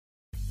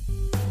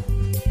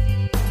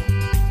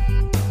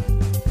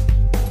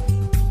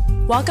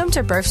Welcome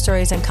to Birth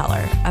Stories in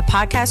Color, a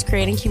podcast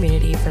creating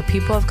community for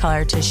people of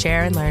color to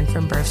share and learn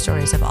from birth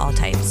stories of all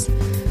types.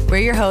 We're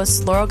your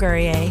hosts, Laurel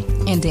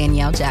Gurrier and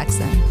Danielle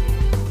Jackson.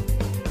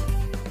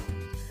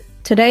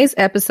 Today's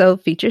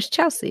episode features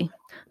Chelsea,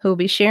 who will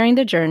be sharing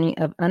the journey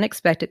of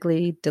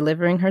unexpectedly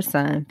delivering her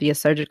son via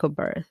surgical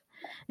birth,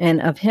 and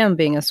of him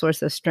being a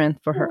source of strength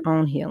for her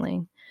own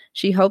healing.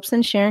 She hopes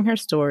in sharing her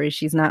story,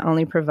 she's not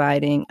only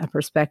providing a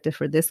perspective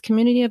for this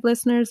community of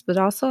listeners, but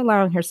also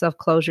allowing herself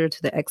closure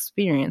to the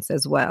experience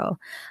as well.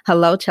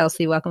 Hello,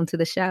 Chelsea. Welcome to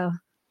the show.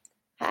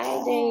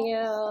 Hi,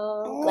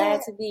 Danielle.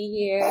 Glad to be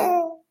here.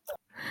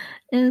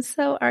 And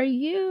so are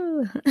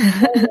you.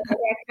 I got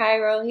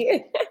Cairo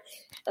here.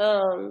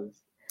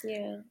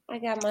 Yeah, I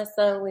got my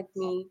son with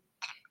me.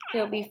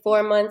 He'll be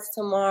 4 months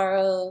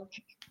tomorrow.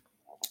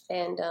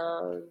 And,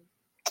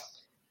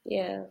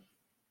 yeah.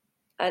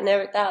 I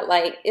never thought,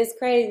 it's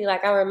crazy.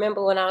 I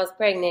remember when I was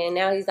pregnant, and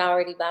now he's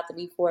already about to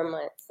be 4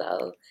 months.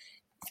 So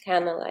it's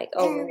kind of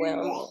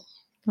overwhelming.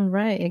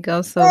 Right. It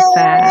goes so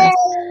fast.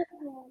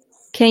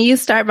 Can you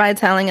start by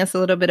telling us a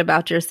little bit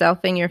about yourself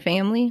and your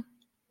family?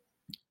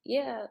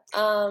 Yeah.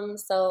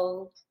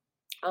 So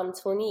I'm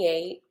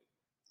 28.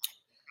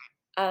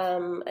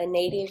 I'm a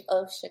native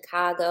of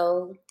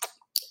Chicago.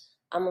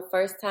 I'm a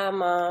first-time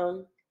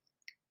mom.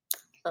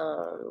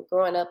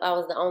 Growing up, I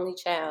was the only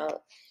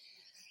child.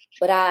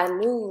 But I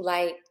knew,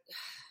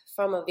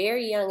 from a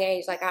very young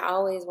age, I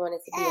always wanted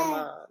to be a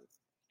mom.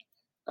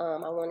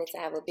 I wanted to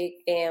have a big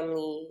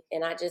family.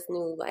 And I just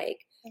knew,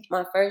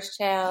 my first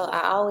child,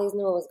 I always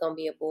knew it was going to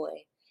be a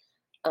boy.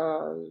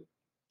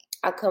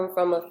 I come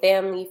from a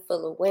family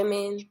full of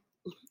women.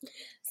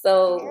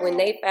 So when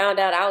they found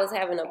out I was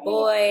having a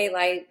boy,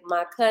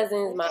 my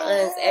cousins, my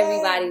aunts,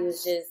 everybody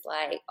was just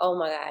oh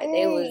my God,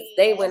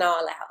 they went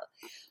all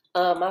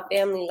out. My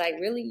family,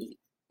 really,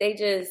 they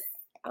just,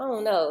 I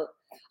don't know.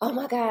 Oh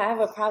my God, I have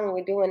a problem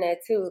with doing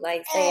that too.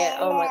 Saying,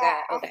 oh my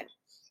God, okay.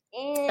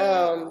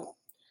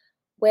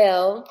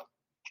 Well,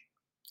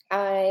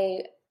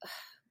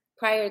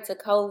 prior to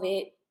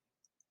COVID,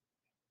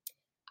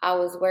 I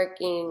was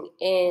working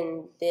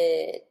in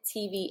the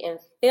TV and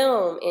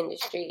film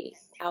industry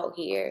out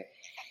here.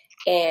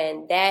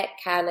 And that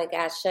kind of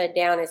got shut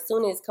down. As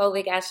soon as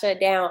COVID got shut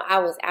down, I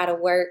was out of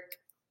work.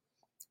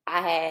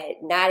 I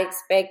had not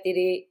expected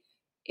it.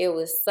 It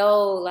was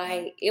so,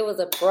 it was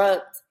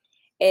abrupt.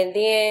 And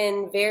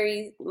then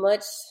very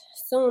much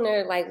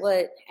sooner,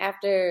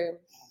 after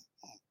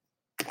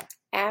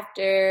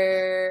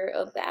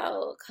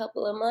about a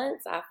couple of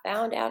months, I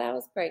found out I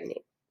was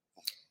pregnant.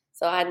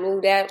 So I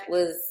knew that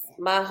was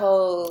my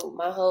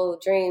whole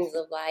dreams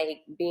of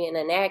being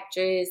an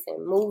actress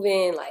and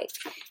moving,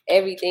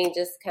 everything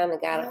just kind of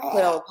got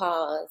put on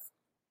pause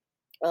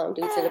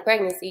due to the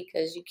pregnancy,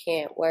 because you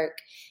can't work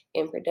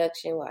in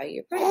production while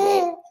you're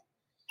pregnant.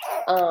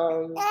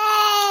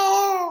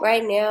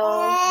 Right now,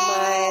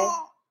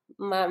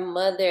 my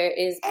mother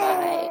is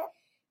my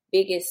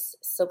biggest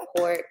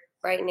support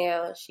right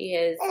now. She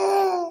has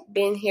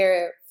been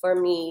here for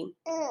me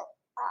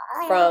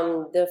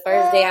from the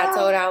first day I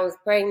told her I was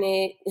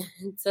pregnant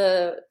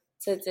to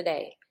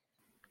today.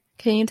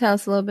 Can you tell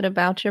us a little bit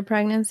about your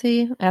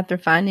pregnancy after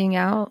finding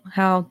out?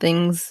 How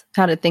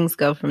did things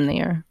go from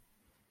there?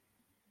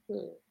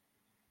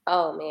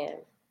 Oh,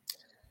 man.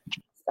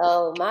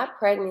 So my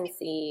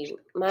pregnancy,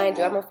 mind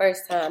you, I'm a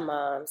first-time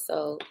mom.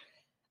 So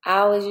I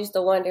always used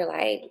to wonder,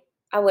 I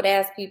would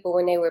ask people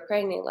when they were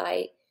pregnant,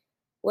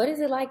 what is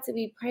it like to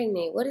be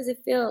pregnant? What does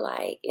it feel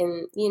like?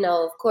 And,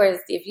 of course,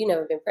 if you've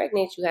never been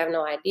pregnant, you have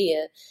no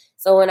idea.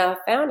 So when I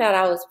found out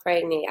I was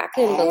pregnant, I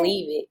couldn't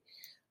believe it.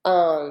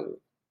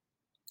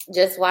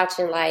 Just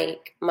watching,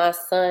 my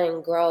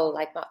son grow,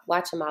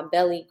 watching my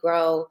belly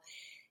grow.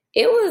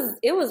 It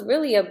was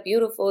really a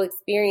beautiful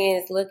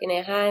experience looking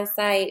in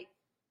hindsight.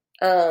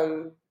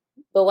 But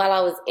while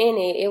I was in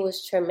it, it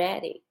was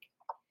traumatic.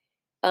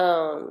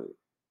 I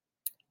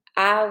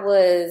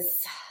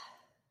was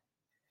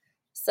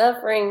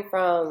suffering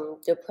from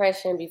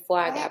depression before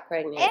I got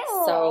pregnant.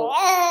 So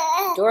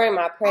during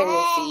my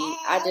pregnancy,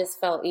 I just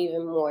felt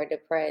even more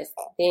depressed.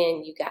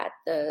 Then you got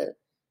the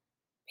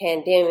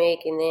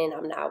pandemic, and then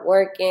I'm not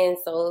working.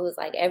 So it was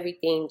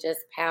everything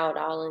just piled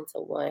all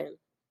into one.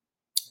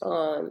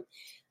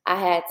 I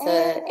had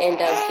to end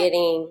up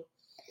getting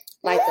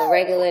a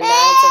regular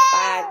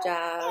 9-to-5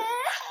 job.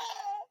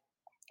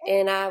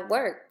 And I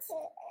worked.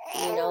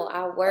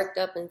 I worked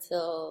up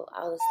until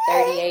I was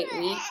 38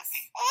 weeks.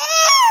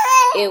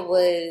 It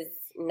was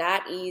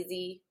not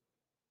easy,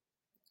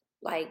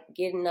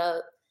 getting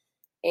up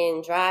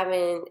and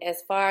driving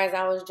as far as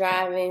I was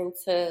driving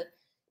to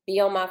be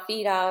on my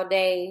feet all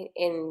day.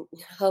 And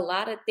a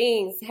lot of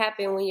things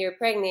happen when you're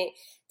pregnant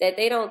that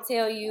they don't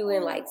tell you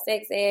in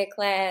sex ed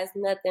class,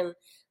 nothing.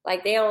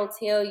 They don't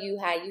tell you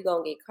how you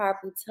gonna get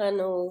carpal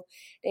tunnel.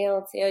 They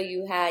don't tell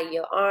you how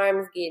your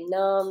arms get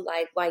numb,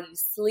 while you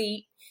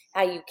sleep,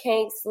 how you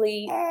can't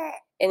sleep.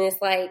 And it's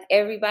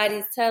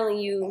everybody's telling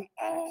you,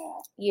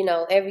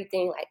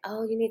 everything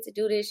oh, you need to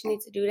do this, you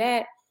need to do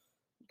that.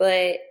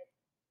 But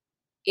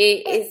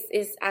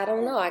it's I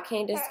don't know. I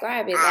can't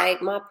describe it.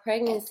 Like, my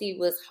pregnancy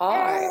was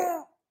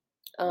hard.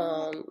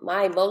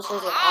 My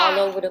emotions were all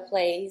over the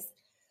place.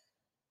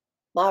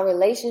 My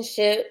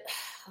relationship,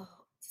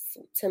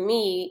 to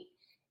me,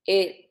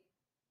 it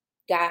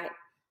got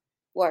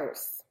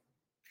worse.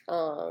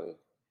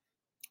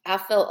 I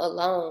felt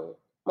alone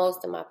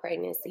most of my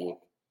pregnancy.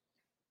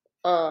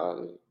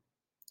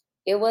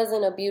 It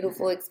wasn't a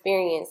beautiful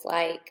experience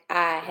like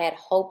I had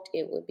hoped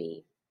it would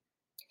be.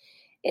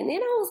 And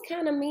then I was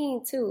kind of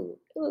mean too.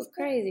 It was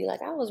crazy.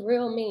 Like, I was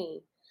real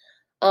mean.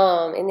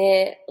 And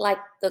then, like,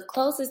 the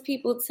closest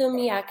people to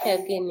me, I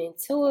kept getting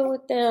into it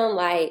with them.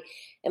 Like,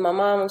 and my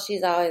mom,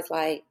 she's always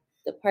like,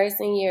 the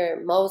person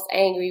you're most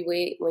angry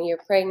with when you're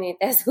pregnant,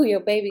 that's who your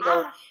baby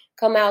gonna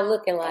come out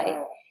looking like.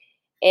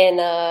 And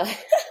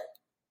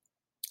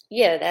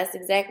yeah, that's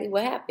exactly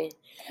what happened.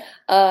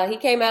 He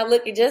came out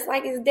looking just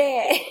like his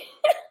dad.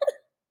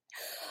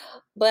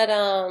 But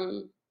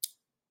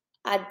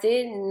I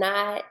did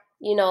not,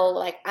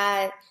 like,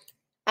 I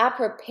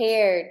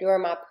prepared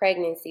during my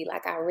pregnancy.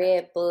 Like, I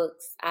read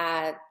books.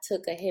 I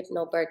took a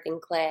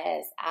hypnobirthing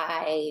class.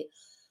 I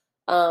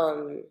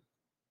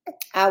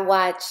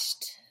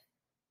watched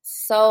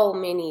so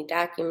many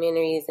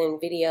documentaries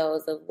and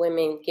videos of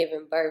women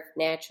giving birth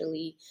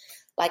naturally.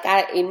 Like,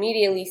 I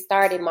immediately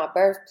started my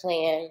birth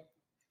plan.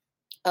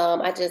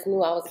 I just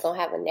knew I was going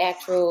to have a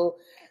natural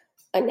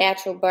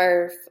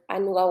birth. I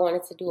knew I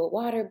wanted to do a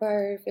water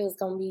birth. It was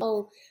going to be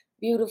so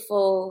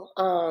beautiful.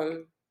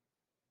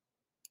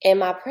 And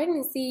my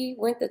pregnancy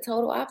went the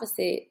total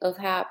opposite of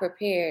how I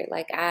prepared.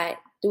 Like,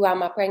 throughout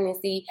my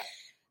pregnancy,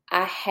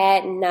 I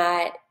had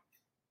not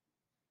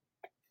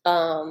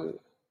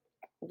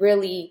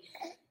really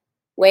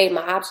weighed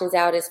my options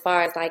out as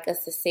far as like a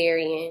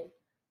cesarean,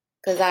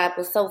 because I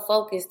was so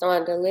focused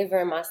on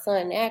delivering my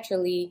son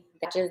naturally,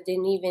 I just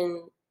didn't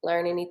even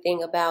learn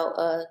anything about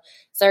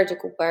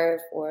surgical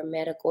birth or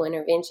medical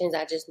interventions.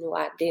 I just knew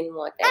I didn't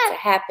want that to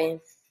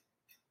happen.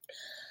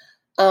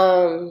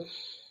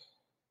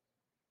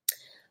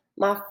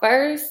 My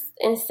first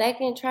and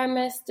second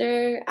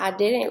trimester, I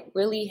didn't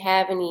really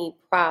have any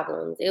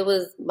problems. It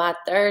was my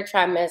third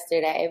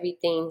trimester that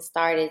everything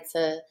started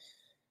to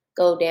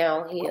go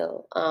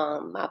downhill.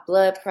 My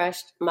blood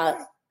pressure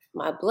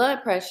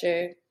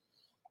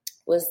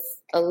was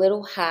a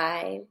little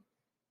high.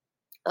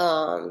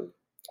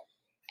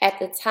 At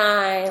the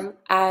time,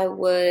 I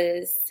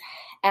was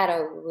at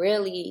a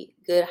really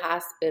good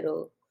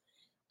hospital,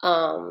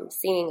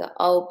 seeing an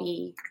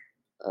OBGYN.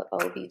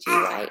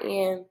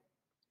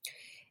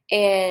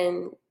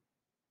 And,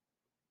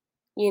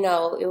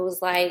 it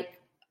was like,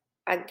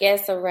 I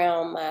guess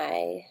around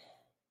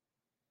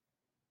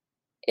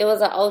it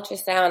was an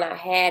ultrasound I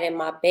had, and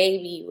my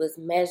baby was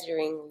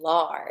measuring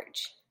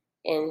large.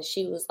 And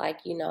she was like,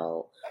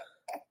 your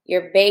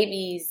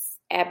baby's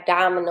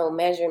abdominal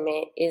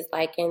measurement is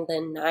like in the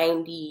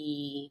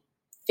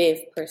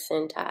 95th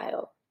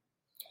percentile.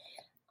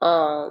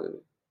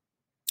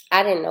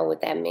 I didn't know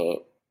what that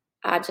meant.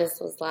 I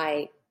just was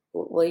like,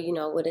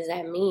 well, what does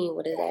that mean?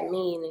 What does that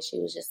mean? And she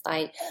was just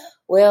like,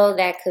 well,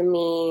 that could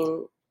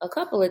mean a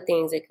couple of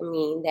things. It could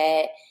mean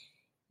that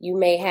you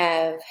may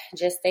have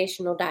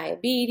gestational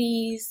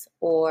diabetes,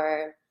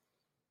 or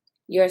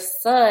your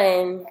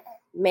son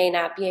may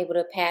not be able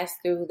to pass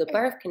through the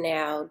birth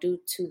canal due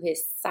to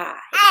his size.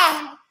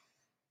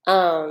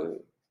 And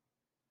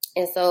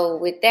so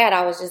with that,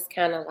 I was just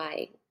kind of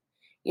like,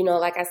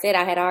 like I said,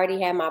 I had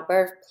already had my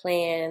birth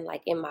plan,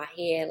 like, in my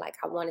head. Like,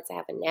 I wanted to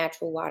have a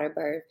natural water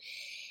birth.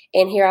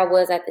 And here I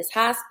was at this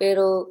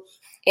hospital,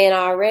 and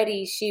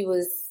already she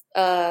was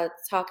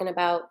talking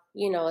about, a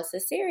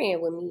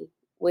cesarean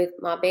with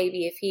my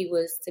baby if he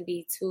was to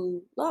be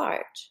too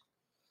large.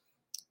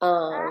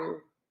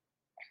 And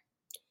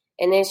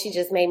then she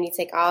just made me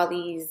take all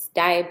these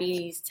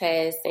diabetes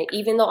tests. And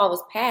even though I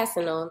was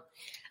passing them,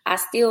 I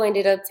still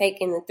ended up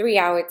taking the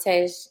 3-hour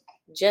test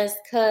just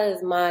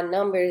because my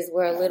numbers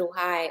were a little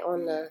high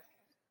on the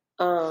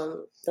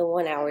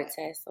 1-hour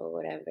test or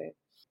whatever.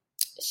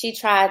 She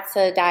tried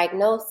to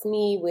diagnose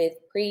me with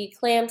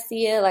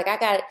preeclampsia. Like,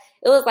 it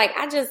was like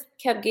I just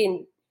kept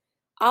getting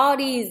all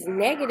these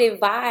negative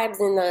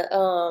vibes in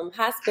the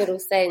hospital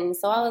setting.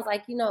 So I was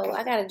like,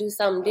 I got to do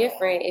something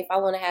different if I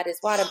want to have this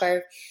water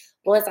birth.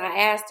 Once I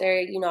asked her,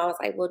 I was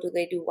like, well, do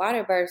they do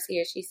water births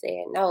here? She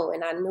said no.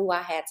 And I knew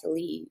I had to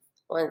leave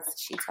once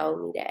she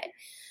told me that.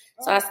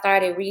 So I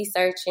started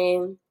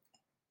researching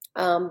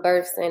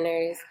birth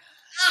centers.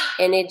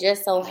 And it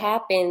just so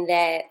happened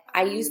that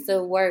I used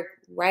to work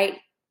right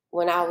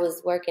when I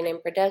was working in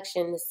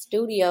production. The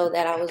studio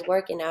that I was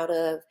working out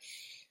of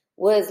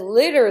was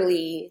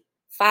literally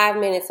 5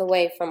 minutes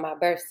away from my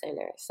birth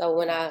center. So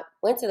when I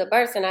went to the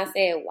birth center, I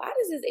said, why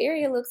does this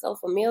area look so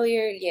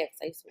familiar? Yeah, because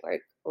I used to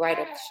work right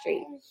up the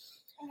street.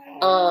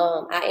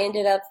 I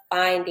ended up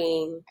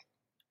finding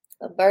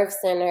a birth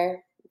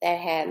center that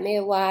had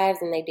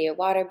midwives, and they did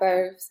water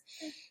births.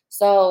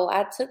 So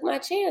I took my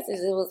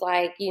chances. It was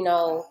like,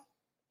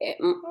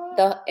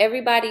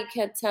 everybody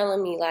kept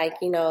telling me,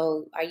 like,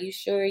 are you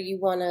sure you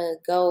want to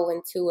go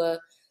into a,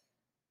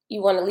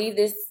 you want to leave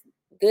this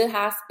good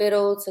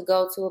hospital to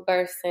go to a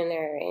birth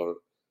center. And,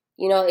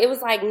 it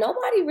was like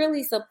nobody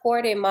really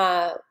supported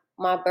my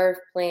birth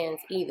plans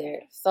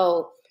either.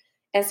 So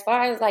as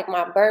far as like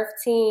my birth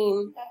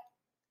team,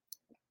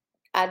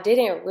 I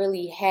didn't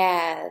really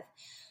have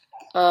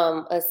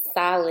a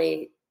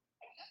solid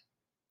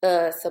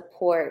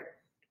support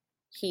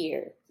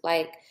here.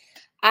 Like,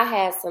 I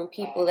had some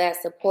people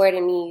that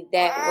supported me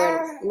that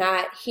were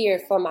not here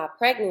for my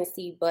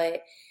pregnancy,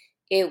 but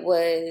it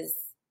was,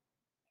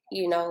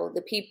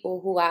 the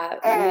people who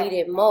I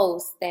needed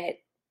most that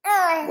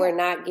were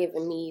not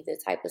giving me the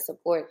type of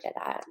support that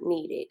I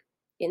needed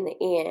in the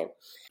end.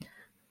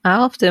 I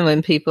often,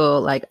 when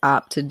people like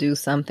opt to do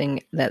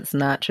something that's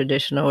not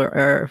traditional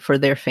or for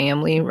their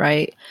family,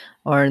 right,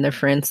 or in their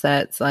friend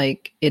sets,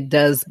 like it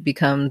does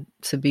become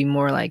to be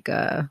more like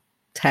a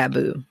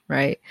taboo,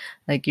 right?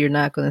 Like you're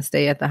not going to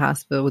stay at the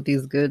hospital with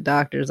these good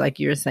doctors, like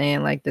you're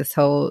saying, like this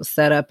whole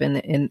setup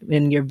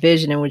and your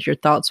vision and what your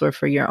thoughts were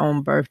for your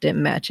own birth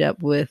didn't match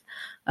up with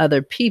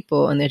other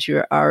people, and that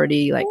you're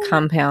already like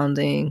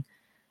compounding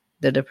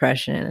the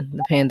depression,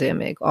 the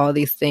pandemic, all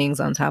these things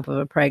on top of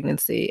a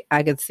pregnancy.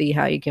 I could see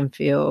how you can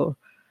feel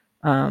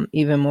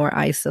even more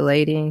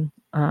isolating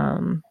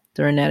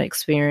during that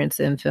experience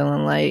and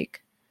feeling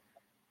like,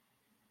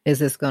 is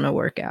this going to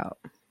work out?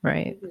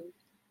 Right.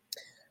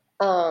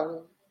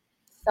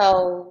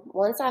 So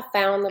once I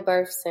found the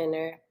birth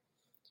center,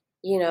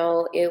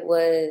 it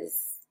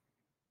was,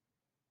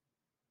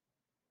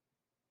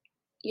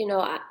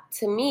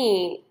 to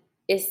me,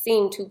 it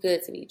seemed too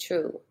good to be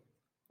true.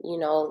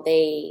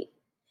 They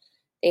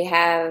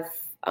have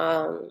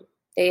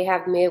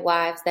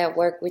midwives that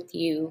work with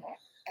you.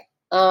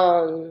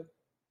 And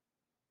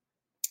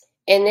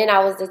then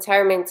I was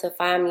determined to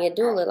find me a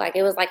doula. Like,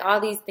 it was like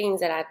all these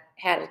things that I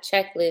had a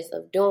checklist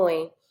of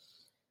doing.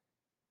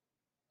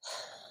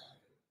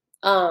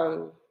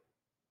 Oh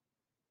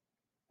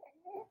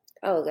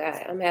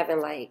God,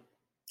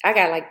 I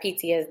got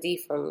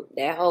PTSD from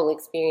that whole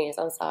experience.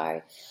 I'm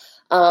sorry.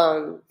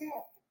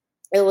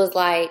 It was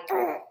like,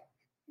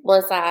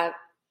 once I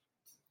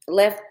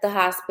left the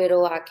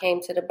hospital, I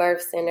came to the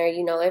birth center,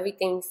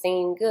 everything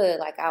seemed good.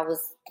 Like, I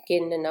was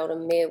getting to know the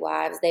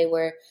midwives. They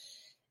were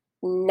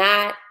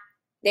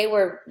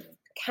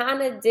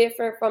kind of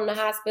different from the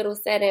hospital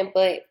setting,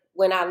 but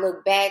when I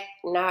look back,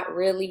 not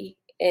really.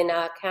 And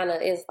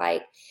it's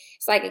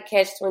like a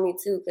catch-22,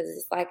 because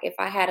it's like, if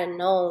I had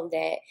known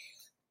that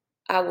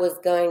I was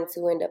going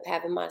to end up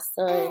having my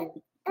son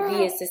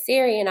via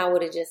cesarean, I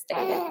would have just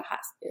stayed at the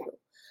hospital.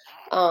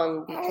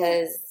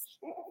 Because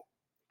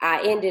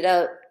I ended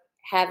up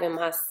having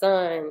my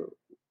son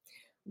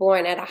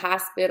born at a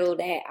hospital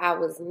that I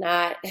was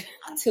not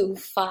too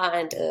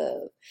fond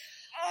of.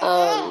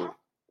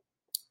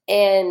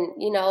 And,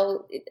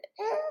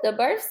 the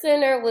birth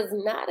center was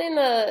not in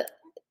a,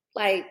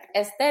 like,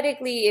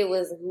 aesthetically, it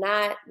was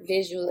not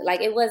visual.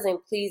 Like, it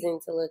wasn't pleasing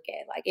to look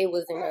at. Like, it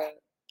was in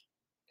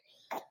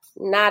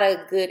not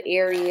a good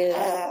area.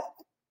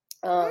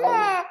 It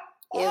was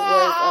a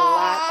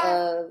lot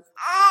of,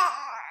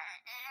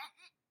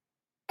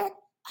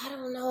 I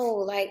don't know,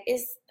 like,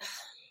 it's,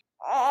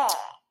 so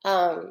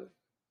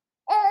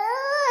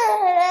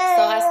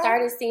I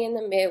started seeing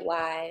the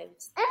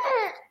midwives,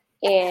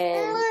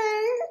 and,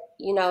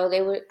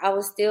 I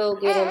was still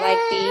getting like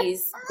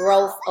these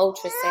growth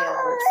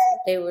ultrasounds.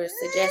 They were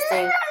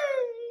suggesting,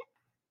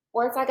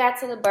 once I got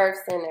to the birth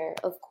center,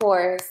 of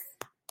course,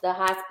 the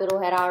hospital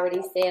had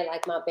already said,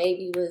 like, my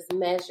baby was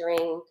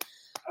measuring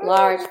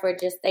large for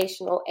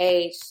gestational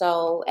age.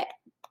 So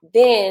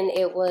then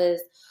it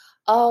was,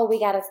 we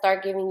got to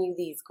start giving you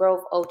these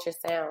growth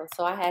ultrasounds.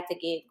 So I had to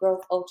get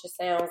growth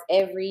ultrasounds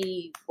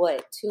every,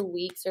 2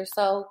 weeks or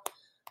so.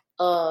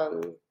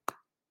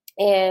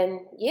 And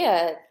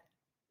yeah,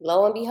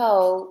 lo and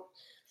behold,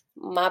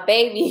 my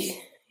baby,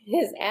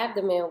 his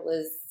abdomen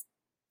was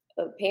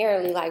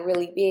apparently like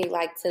really big,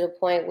 like to the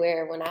point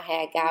where when I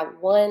had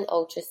got one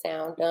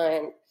ultrasound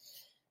done,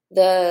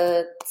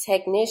 the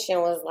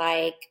technician was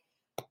like,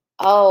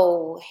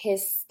 oh,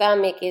 his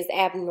stomach is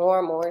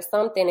abnormal or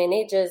something. And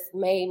it just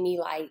made me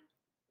like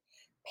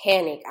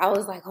panic. I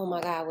was like, oh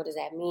my God, what does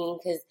that mean?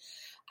 Because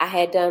I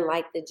had done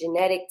like the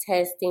genetic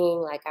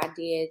testing, like I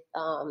did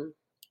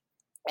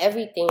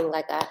everything.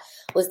 Like, I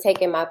was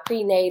taking my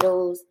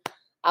prenatals,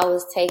 I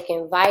was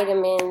taking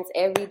vitamins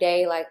every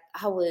day. Like,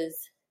 I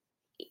was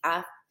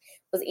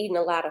eating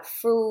a lot of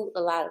fruit,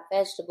 a lot of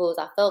vegetables.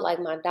 I felt like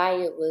my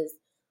diet was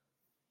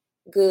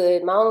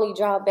good. My only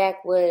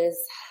drawback was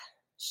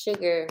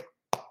sugar.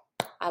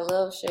 I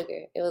love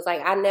sugar. It was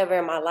like I never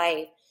in my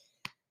life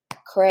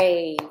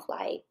craved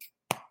like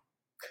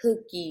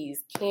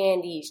cookies,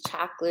 candies,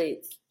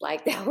 chocolates.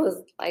 Like, that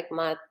was like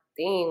my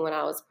thing when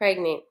I was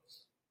pregnant.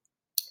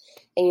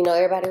 And,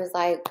 everybody was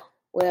like,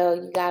 well,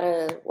 you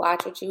gotta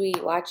watch what you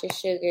eat, watch your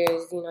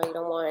sugars. You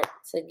don't want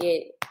to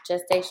get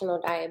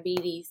gestational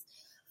diabetes,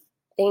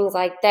 things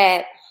like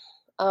that.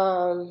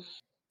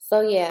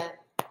 So yeah,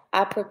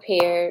 I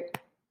prepared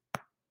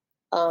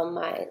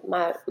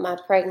my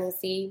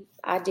pregnancy.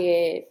 I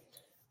did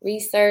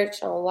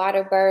research on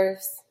water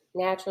births,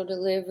 natural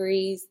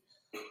deliveries.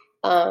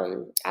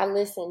 I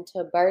listen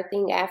to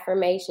birthing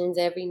affirmations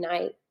every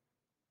night.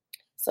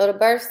 So the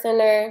birth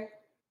center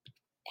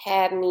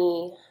had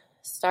me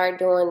start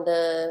doing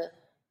the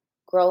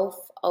growth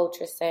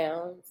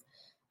ultrasounds.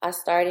 I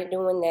started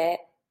doing that.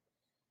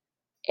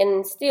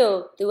 And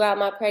still, throughout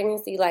my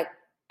pregnancy, like,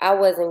 I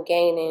wasn't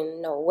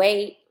gaining no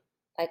weight.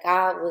 Like,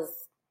 I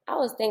was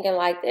thinking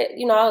like that,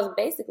 I was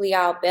basically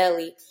all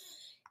belly.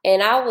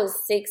 And I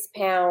was 6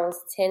 pounds,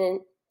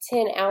 10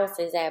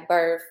 ounces at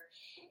birth.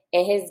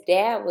 And his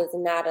dad was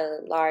not a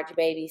large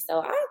baby.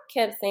 So I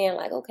kept saying,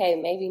 like, okay,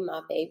 maybe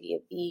my baby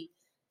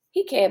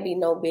he can't be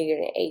no bigger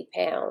than 8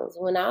 pounds.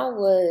 When I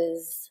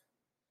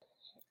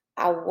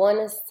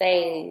want to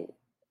say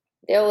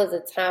there was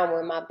a time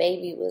where my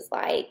baby was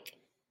like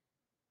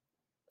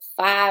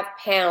 5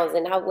 pounds,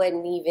 and I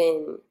wasn't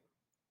even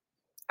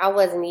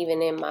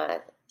in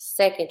my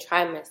second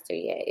trimester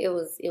yet. It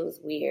was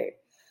weird.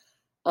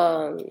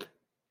 But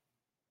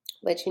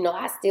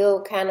I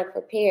still kind of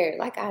prepared.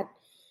 Like,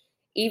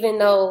 even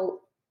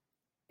though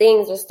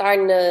things were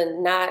starting to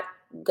not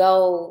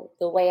go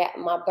the way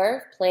my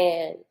birth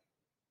plan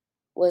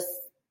was,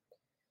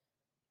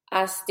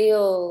 I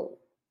still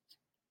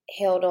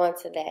held on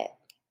to that.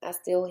 I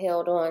still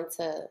held on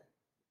to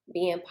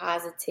being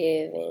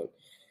positive and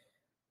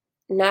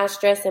not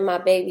stressing my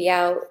baby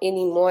out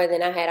any more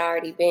than I had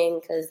already been,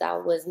 because I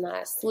was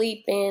not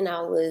sleeping.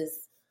 I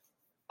was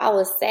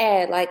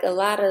sad. Like, a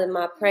lot of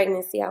my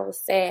pregnancy, I was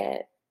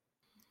sad.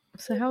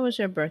 So how was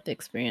your birth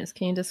experience?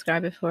 Can you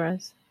describe it for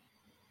us?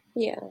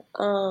 Yeah.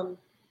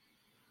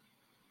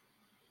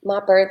 My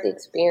birth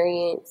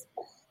experience,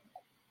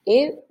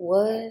 it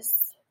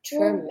was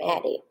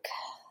traumatic.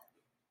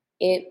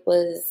 It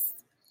was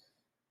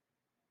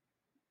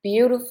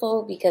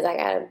beautiful because I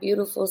got a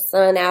beautiful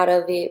son out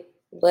of it,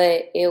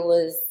 but it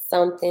was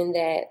something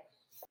that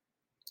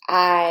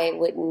I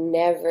would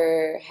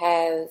never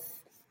have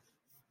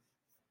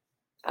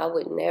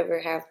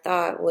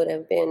thought would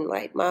have been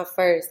like my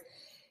first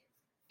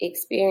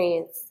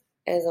experience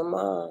as a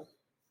mom.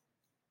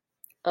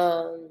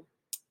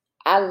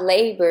 I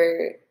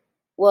labored.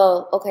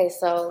 Well, okay,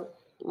 so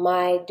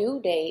my due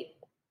date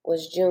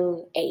was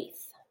June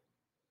 8th.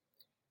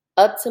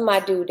 Up to my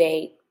due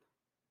date,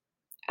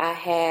 I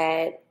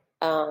had,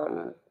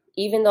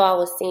 even though I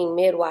was seeing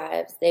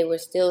midwives, they were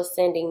still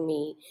sending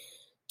me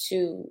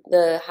to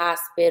the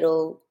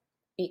hospital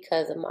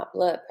because of my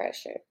blood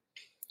pressure.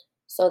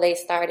 So they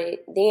started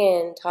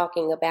then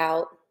talking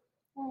about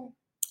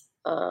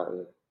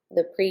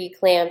the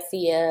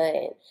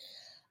preeclampsia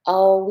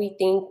and, we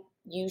think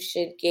you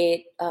should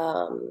get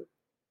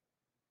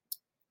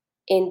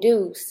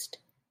induced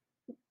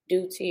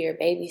due to your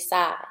baby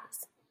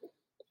size.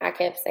 I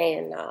kept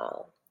saying,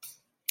 no,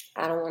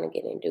 I don't want to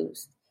get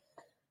induced.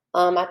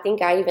 I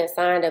think I even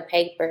signed a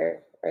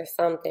paper or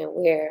something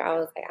where I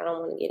was like, I don't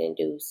want to get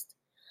induced.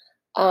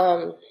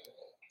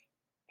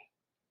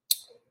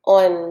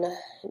 On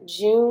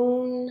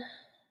June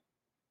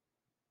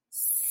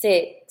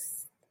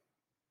 6th,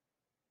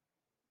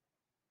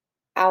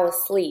 I was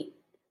asleep.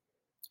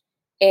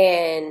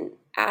 And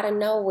out of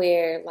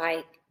nowhere,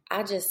 like,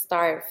 I just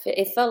started,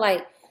 it felt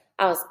like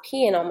I was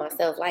peeing on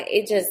myself. Like,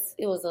 it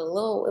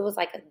was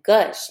like a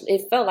gush.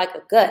 It felt like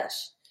a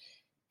gush.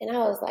 And I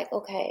was like,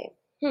 okay,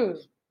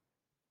 is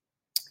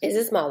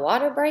this my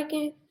water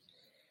breaking?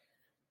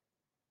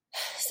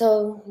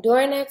 So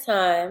during that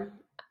time,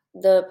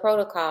 the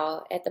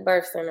protocol at the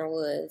birth center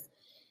was,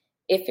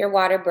 if your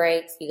water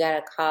breaks, you got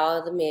to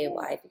call the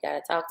midwife. You got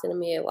to talk to the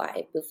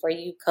midwife before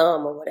you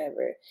come or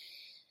whatever.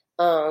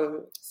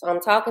 So I'm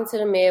talking to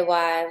the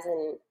midwives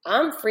and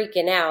I'm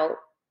freaking out.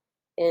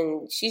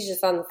 And she's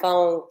just on the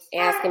phone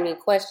asking me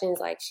questions,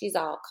 like, she's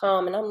all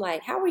calm. And I'm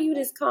like, how are you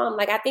this calm?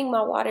 Like, I think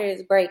my water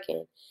is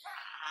breaking.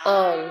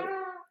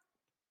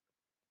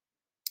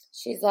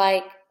 She's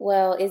like,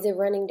 well, is it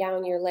running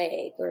down your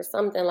leg or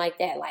something like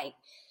that? Like,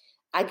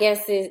 I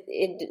guess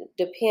it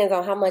depends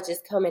on how much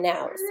is coming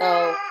out.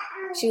 So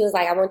she was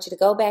like, I want you to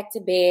go back to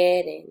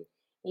bed and,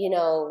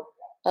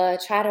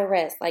 try to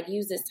rest, like,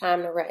 use this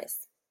time to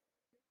rest.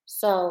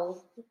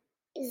 So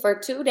for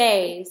 2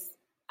 days,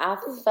 I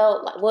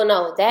felt like, well,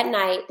 no, that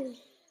night,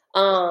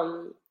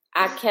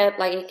 I kept,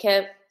 like,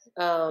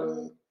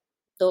 the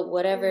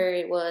whatever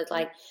it was,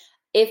 like,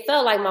 it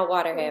felt like my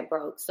water had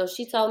broke. So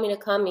she told me to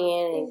come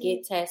in and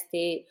get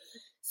tested.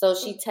 So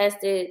she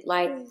tested,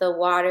 like, the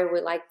water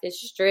with, like, this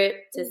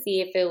strip to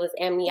see if it was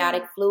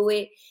amniotic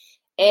fluid.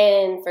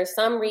 And for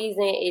some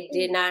reason, it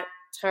did not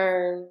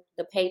turn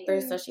the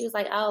paper. So she was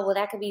like, oh, well,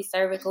 that could be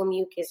cervical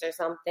mucus or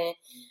something.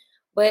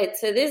 But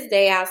to this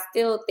day, I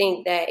still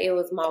think that it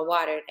was my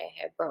water that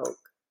had broke.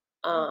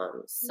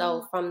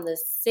 So from the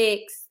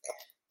 6th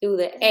through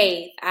the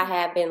 8th, I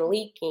had been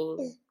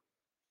leaking.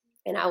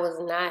 And I was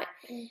not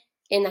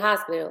in the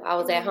hospital. I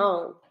was at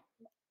home.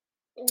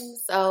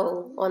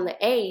 So on the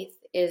 8th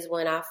is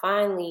when I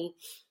finally,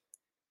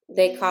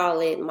 they call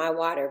it, my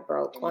water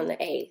broke on the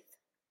 8th.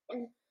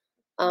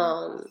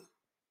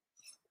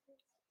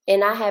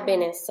 And I had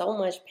been in so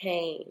much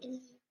pain.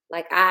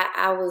 Like I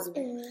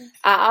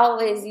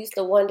always used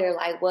to wonder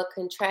like what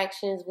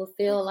contractions would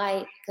feel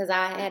like, because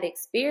I had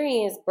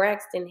experienced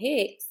Braxton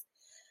Hicks,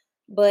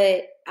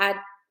 but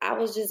I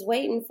was just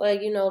waiting for,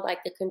 like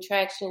the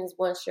contractions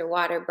once your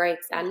water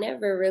breaks. I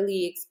never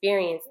really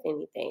experienced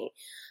anything.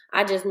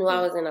 I just knew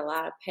I was in a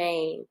lot of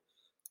pain.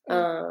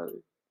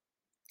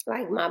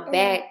 Like my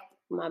back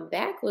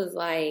was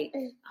like,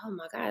 oh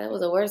my God, that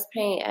was the worst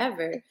pain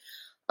ever.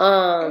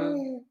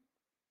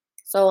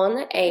 So on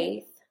the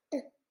 8th,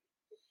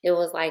 it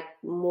was like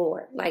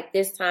more. Like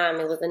this time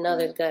it was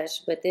another gush,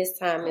 but this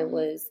time it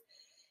was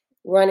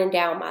running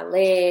down my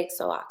legs.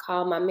 So I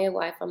called my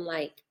midwife. I'm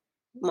like,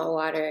 my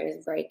water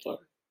is breaking.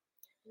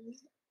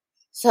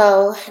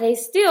 So they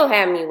still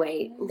had me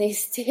wait. They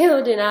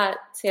still did not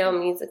tell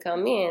me to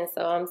come in.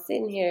 So I'm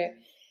sitting here.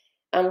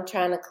 I'm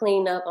trying to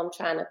clean up. I'm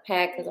trying to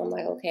pack because I'm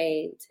like,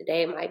 okay,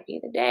 today might be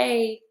the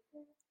day.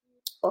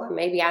 Or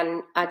maybe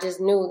I just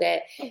knew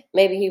that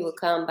maybe he would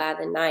come by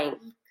the 9th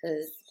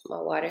because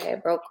my water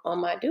had broke on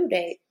my due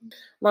date.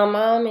 My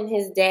mom and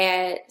his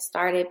dad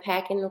started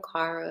packing the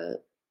car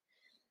up.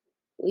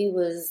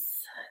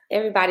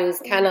 Everybody was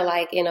kind of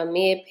like in a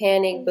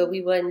mid-panic, but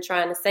we wasn't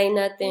trying to say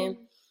nothing.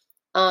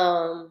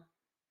 And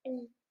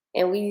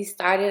we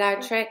started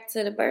our trek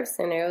to the birth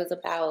center. It was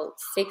about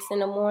 6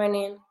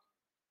 a.m.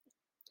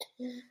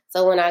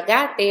 So when I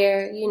got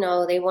there,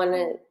 they want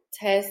to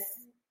test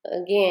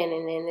again.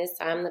 And then this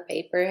time the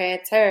paper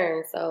had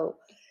turned. So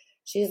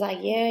she's like,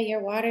 yeah,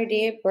 your water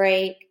did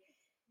break,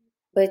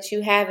 but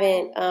you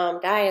haven't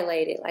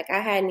dilated. Like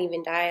I hadn't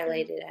even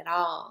dilated at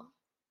all.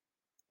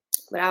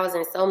 But I was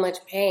in so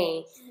much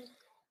pain.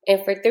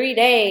 And for 3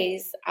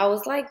 days, I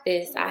was like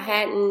this. I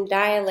hadn't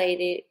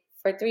dilated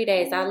for 3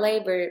 days. I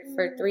labored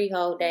for 3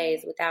 whole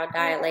days without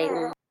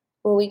dilating.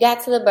 When we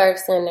got to the birth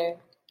center,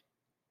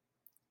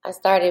 I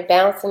started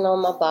bouncing on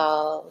my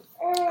ball.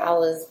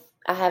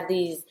 I have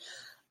these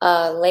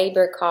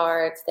labor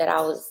cards that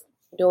I was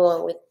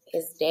doing with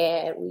his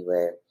dad.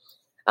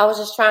 I was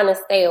just trying to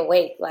stay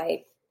awake.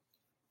 Like,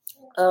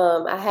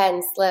 I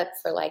hadn't slept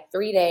for like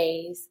 3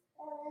 days.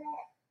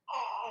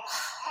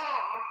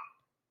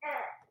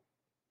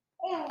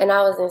 And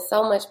I was in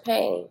so much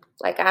pain.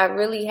 Like I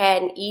really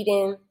hadn't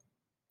eaten.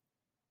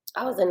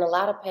 I was in a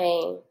lot of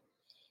pain.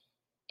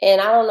 And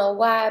I don't know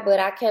why, but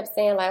I kept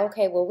saying like,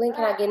 okay, well, when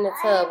can I get in the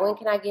tub? When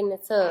can I get in the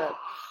tub?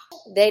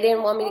 They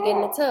didn't want me to get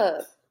in the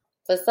tub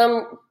for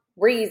some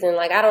reason.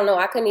 Like, I don't know.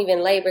 I couldn't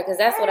even labor because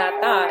that's what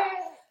I thought.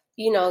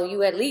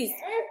 You at least,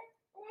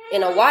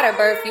 in a water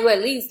birth, you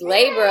at least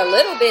labor a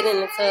little bit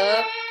in the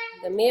tub.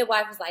 The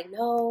midwife was like,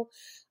 no,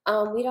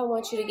 we don't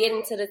want you to get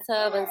into the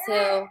tub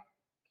until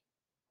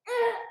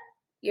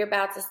you're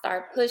about to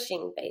start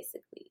pushing,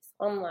 basically.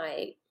 So I'm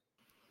like,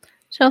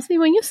 Chelsea,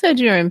 when you said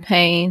you're in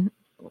pain,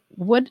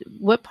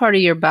 what part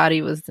of your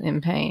body was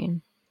in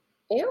pain?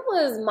 It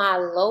was my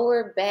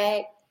lower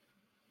back.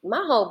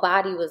 My whole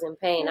body was in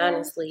pain,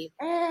 honestly.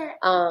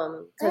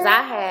 Because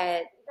I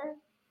had,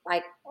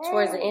 like,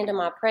 towards the end of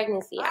my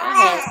pregnancy,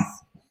 I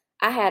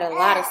had a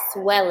lot of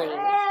swelling.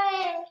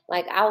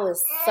 Like, I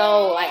was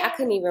so, like, I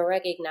couldn't even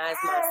recognize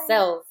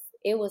myself.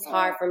 It was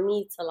hard for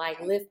me to,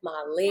 like, lift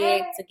my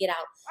leg to get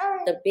out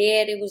the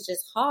bed. It was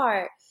just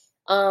hard.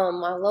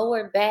 My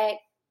lower back,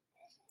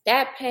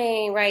 that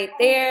pain right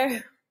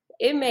there,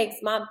 it makes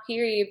my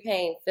period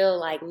pain feel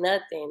like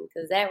nothing.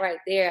 Because that right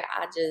there,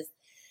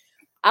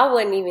 I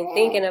wasn't even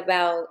thinking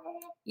about,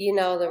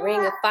 the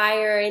ring of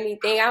fire or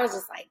anything. I was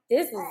just like,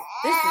 this is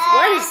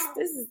worse.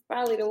 This is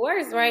probably the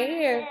worst right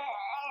here.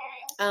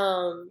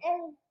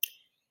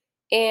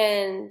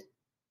 And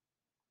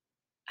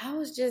I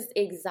was just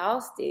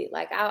exhausted.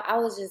 Like, I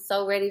was just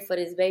so ready for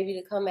this baby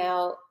to come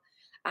out.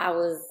 I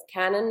was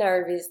kind of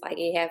nervous. Like,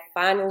 it had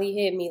finally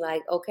hit me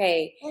like,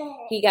 okay,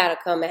 he got to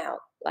come out.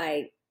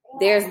 Like,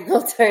 there's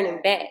no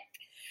turning back.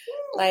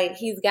 Like,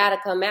 he's got to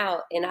come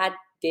out. And I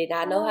did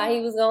not know how he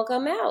was going to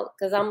come out.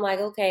 Because I'm like,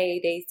 okay,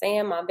 they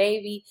saying my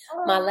baby,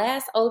 my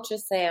last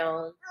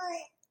ultrasound,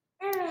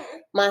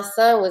 my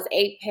son was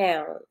 8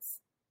 pounds.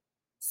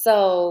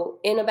 So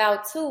in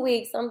about 2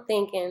 weeks, I'm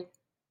thinking,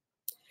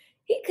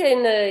 he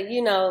couldn't have,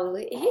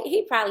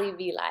 he'd probably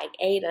be like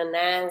 8 or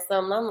 9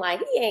 something. I'm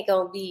like, he ain't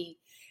going to be,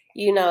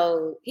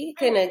 he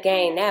couldn't have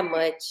gained that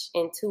much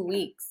in 2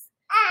 weeks.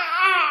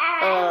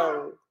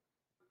 I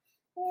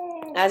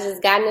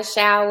just got in the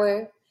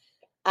shower.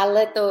 I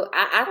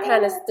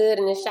kind of stood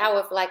in the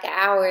shower for like an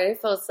hour.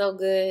 It felt so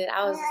good.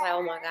 I was just like,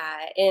 oh my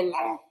God. And,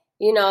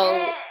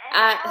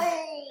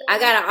 I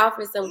got to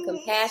offer some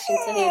compassion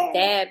to his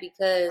dad,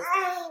 because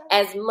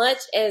as much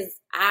as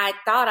I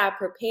thought I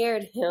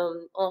prepared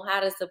him on how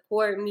to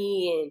support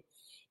me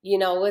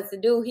and, what to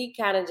do, he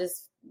kind of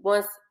just,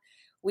 once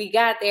we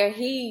got there,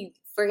 he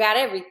forgot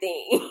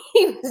everything.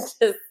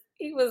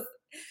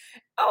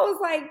 I was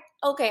like,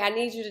 okay, I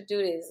need you to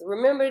do this.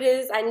 Remember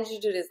this? I need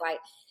you to do this. Like,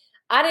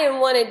 I didn't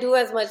want to do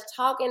as much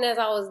talking as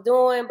I was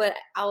doing, but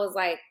I was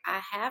like,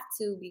 I have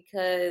to,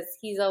 because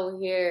he's over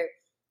here,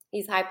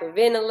 he's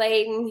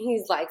hyperventilating.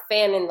 He's like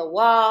fanning the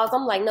walls.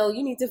 I'm like, no,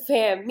 you need to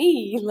fan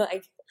me.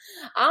 Like,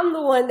 I'm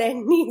the one that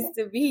needs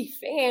to be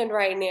fanned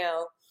right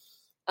now.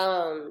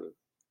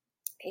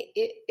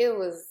 It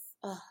was,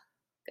 oh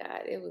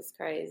God, it was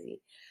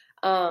crazy.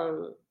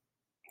 And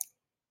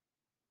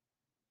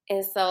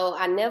so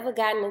I never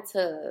got in the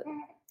tub,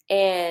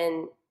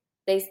 and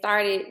they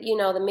started,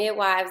 the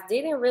midwives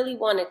didn't really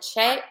want to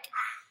check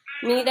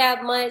me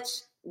that much,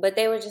 but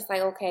they were just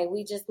like, okay,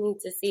 we just need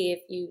to see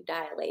if you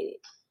dilated.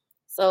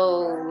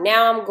 So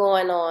now I'm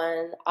going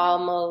on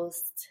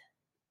almost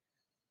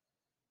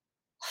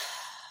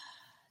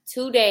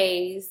 2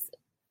 days.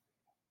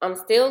 I'm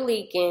still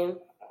leaking,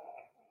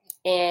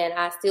 and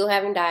I still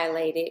haven't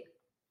dilated.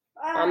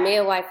 My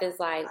midwife is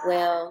like,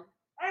 well,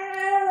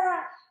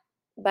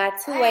 by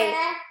 2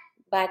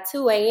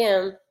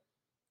 a.m.,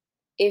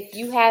 if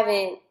you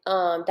haven't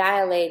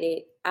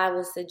dilated, I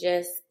would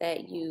suggest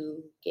that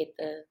you get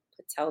the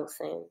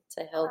Pitocin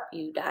to help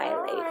you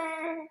dilate.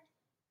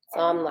 So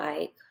I'm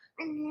like,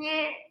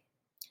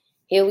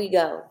 here we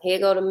go. Here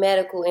go the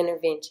medical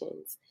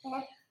interventions.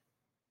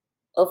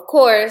 Of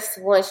course,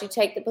 once you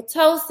take the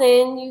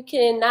Pitocin, you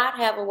cannot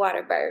have a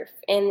water birth,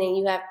 and then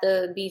you have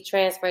to be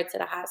transferred to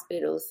the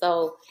hospital.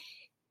 So,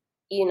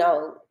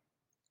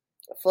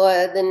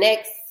 for the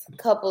next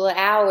couple of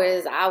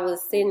hours, I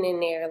was sitting in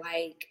there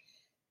like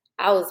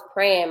I was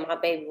praying my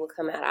baby would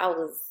come out. I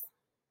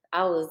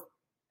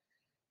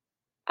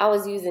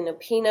was using a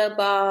peanut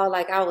ball,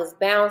 like I was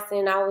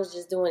bouncing. I was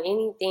just doing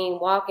anything,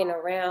 walking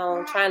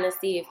around, trying to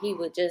see if he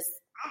would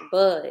just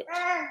budge.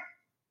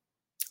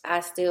 I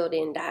still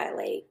didn't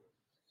dilate.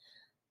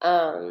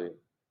 And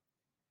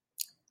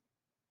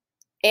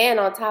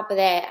on top of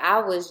that,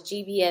 I was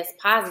GBS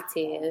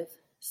positive,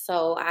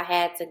 so I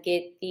had to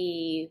get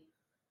the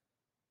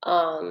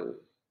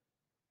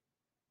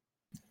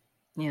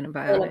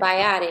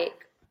antibiotic.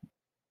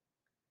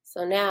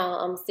 So now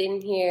I'm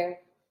sitting here.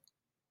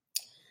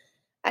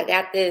 I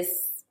got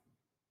this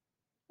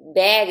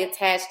bag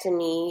attached to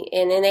me,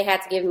 and then they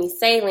had to give me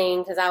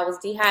saline because I was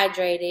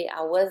dehydrated.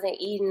 I wasn't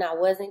eating. I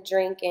wasn't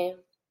drinking.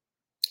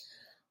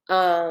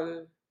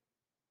 And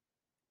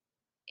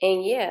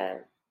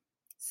yeah.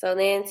 So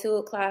then 2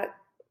 o'clock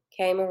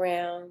came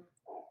around.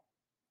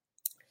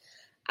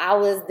 I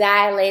was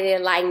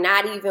dilated like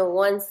not even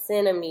 1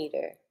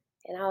 centimeter.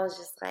 And I was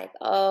just like,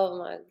 oh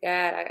my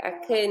God, I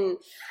couldn't.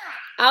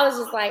 I was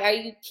just like, are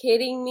you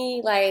kidding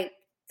me? Like,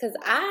 because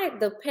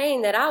the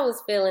pain that I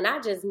was feeling, I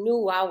just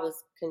knew I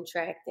was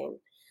contracting.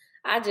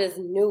 I just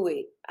knew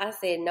it. I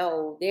said,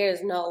 no,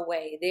 there's no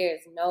way.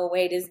 There's no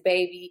way this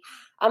baby.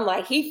 I'm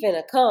like, he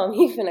finna come.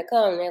 He finna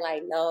come. And they're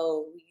like,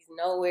 no, he's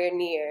nowhere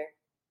near.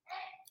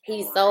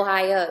 He's so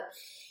high up.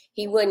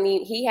 He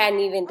hadn't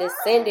even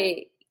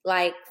descended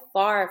like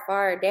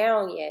far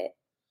down yet.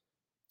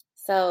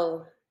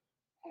 So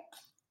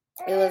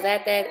it was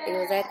at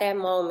that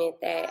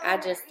moment that I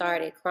just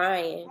started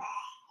crying.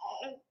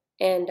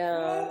 And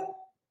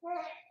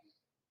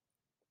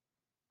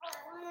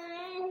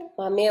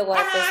my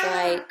midwife was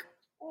like,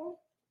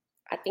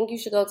 I think you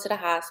should go to the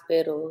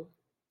hospital.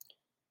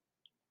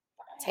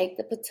 Take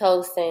the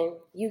Pitocin.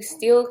 You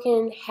still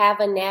can have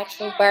a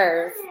natural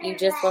birth. You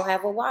just won't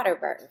have a water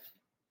birth.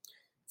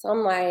 So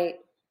I'm like,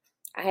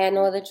 I had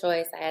no other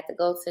choice. I had to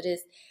go to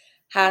this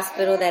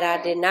hospital that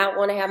I did not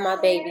want to have my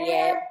baby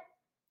at.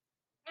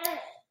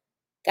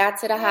 Got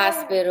to the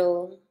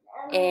hospital,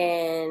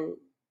 and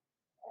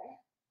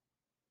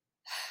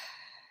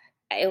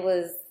it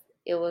was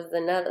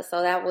another.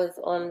 So that was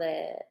on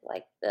the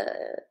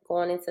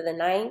going into the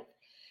 9th.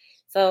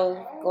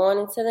 So going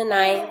into the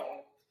 9th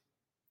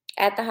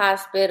at the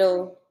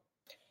hospital,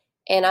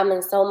 and I'm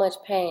in so much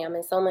pain.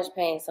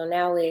 So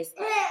now it's,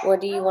 well,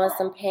 do you want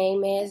some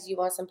pain meds? You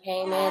want some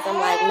pain meds? I'm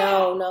like,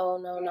 no,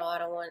 I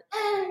don't want.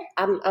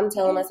 I'm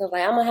telling myself,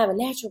 like, I'm going to have a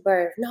natural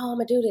birth. No, I'm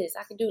going to do this.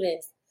 I can do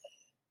this.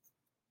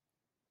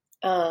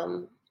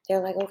 They're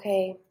like,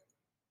 okay,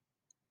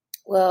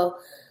 well,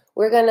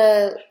 we're going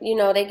to,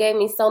 they gave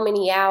me so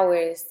many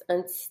hours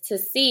to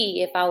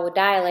see if I would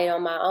dilate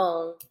on my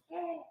own.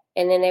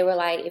 And then they were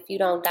like, if you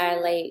don't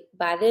dilate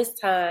by this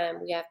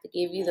time, we have to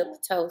give you the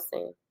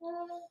Pitocin.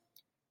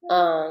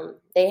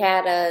 They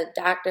had a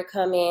doctor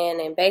come in,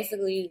 and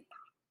basically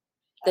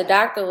the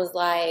doctor was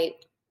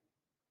like,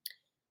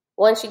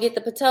 once you get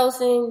the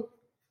Pitocin,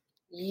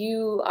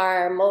 you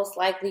are most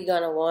likely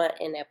going to want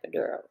an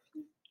epidural.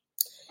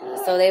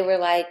 So they were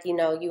like, you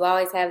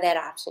always have that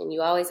option.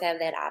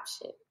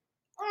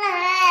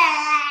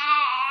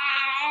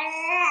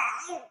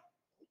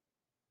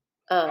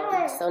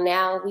 So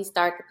now we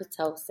start the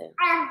Pitocin.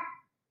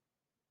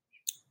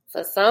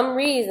 For some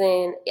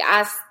reason,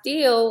 I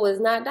still was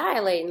not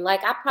dilating.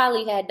 Like, I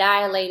probably had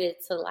dilated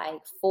to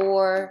like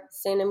 4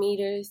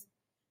 centimeters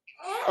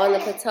on the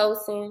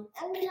Pitocin.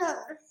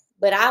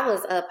 But I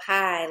was up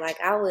high.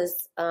 Like, I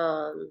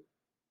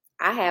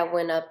had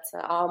went up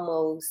to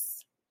almost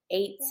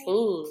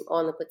 18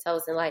 on the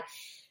Pitocin. Like,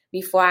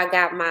 before I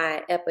got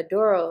my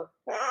epidural,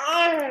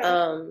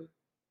 I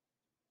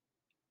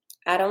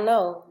don't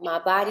know. My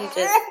body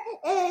just,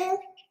 I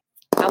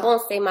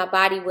won't say my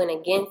body went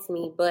against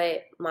me,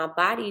 but my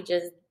body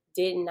just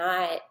did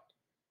not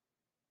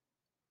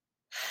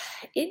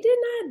it did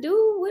not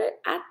do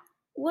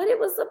what it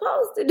was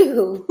supposed to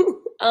do.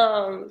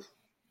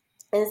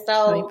 And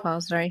so Can we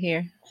pause right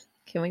here?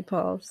 Can we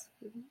pause?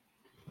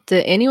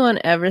 Did anyone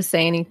ever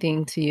say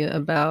anything to you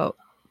about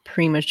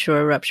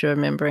premature rupture of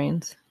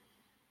membranes?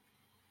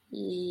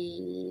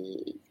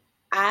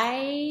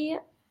 I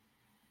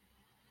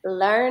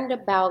learned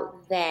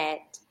about that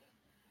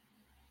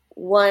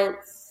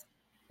once,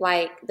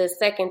 like the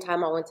second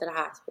time I went to the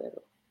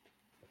hospital,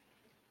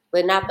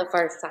 but not the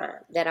first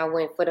time that I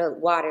went for the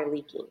water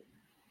leaking.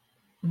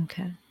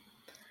 Okay.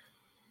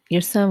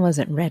 Your son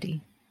wasn't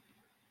ready.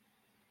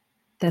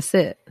 That's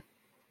it.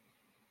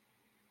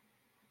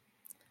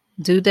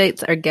 Due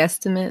dates are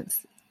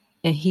guesstimates,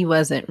 and he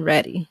wasn't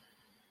ready.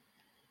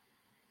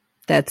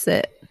 That's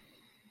it.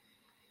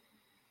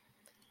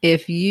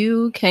 If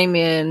you came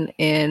in,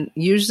 and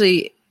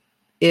usually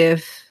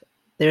if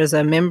there's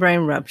a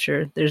membrane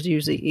rupture, there's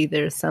usually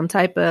either some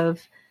type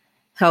of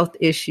health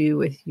issue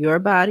with your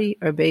body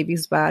or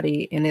baby's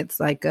body, and it's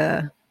like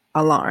a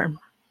alarm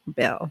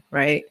bell,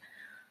 right?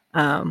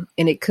 And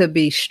it could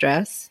be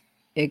stress.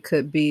 It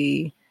could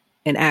be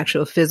an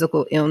actual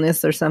physical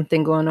illness or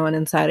something going on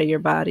inside of your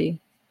body,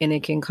 and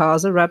it can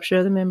cause a rupture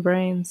of the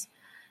membranes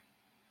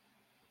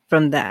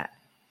from that.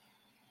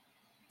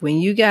 When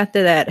you got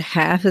to that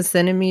 0.5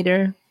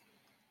 centimeter,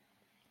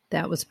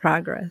 that was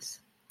progress.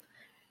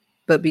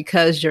 But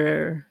because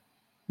your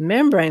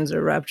membranes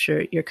are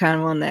ruptured, you're kind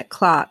of on that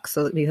clock,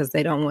 so because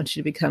they don't want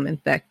you to become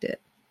infected.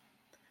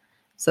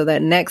 So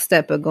that next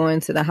step of going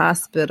to the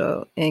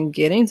hospital and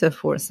getting to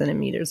 4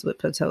 centimeters with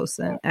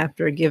Pitocin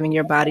after giving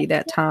your body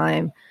that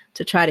time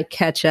to try to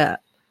catch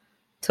up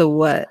to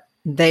what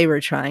they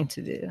were trying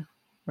to do,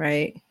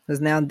 right?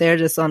 Because now they're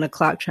just on the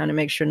clock trying to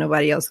make sure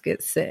nobody else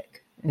gets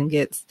sick and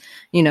gets,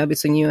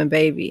 between you and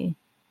baby.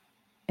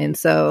 And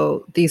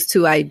so these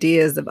two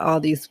ideas of all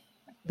these,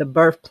 the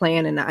birth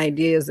plan and the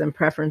ideas and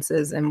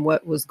preferences and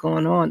what was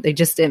going on, they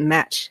just didn't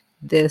match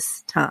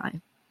this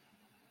time.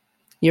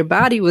 Your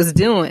body was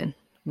doing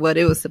what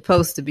it was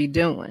supposed to be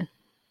doing,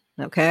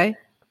 okay?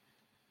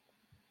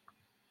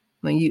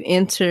 When you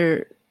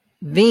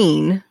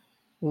intervene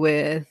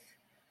with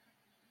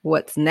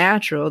what's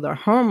natural, the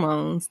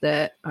hormones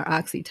that are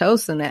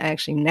oxytocin that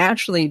actually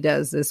naturally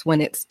does this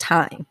when it's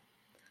time,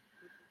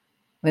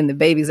 when the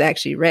baby's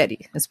actually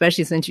ready,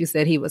 especially since you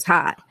said he was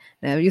high.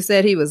 Now, if you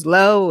said he was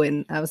low,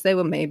 and I would say,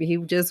 well, maybe he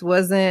just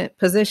wasn't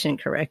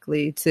positioned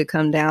correctly to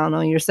come down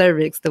on your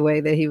cervix the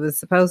way that he was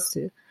supposed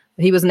to.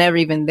 But he was never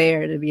even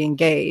there to be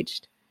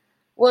engaged.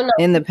 Well, no,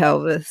 in the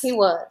pelvis. He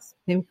was.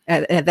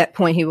 At that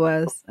point, he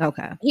was?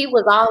 Okay. He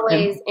was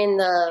always in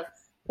the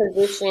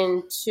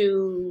position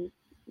to,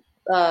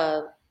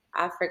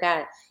 I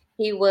forgot.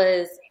 He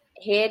was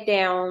head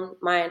down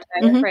my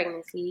entire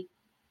pregnancy.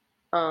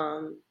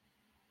 And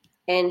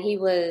he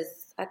was,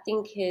 I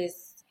think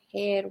his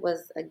head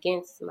was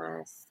against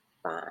my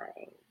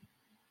spine.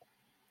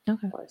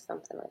 Okay. Or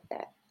something like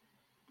that.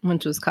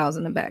 Which was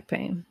causing the back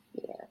pain.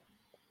 Yeah.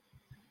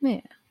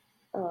 Yeah.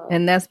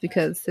 And that's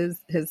because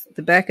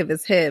the back of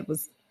his head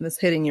was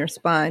hitting your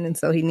spine, and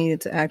so he needed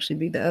to actually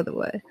be the other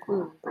way.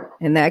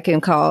 And that can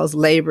cause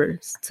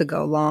labors to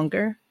go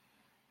longer.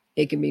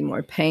 It can be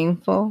more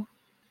painful.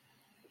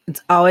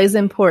 It's always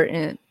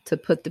important to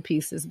put the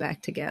pieces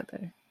back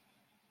together.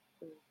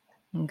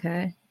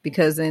 Okay?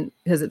 Because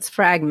it's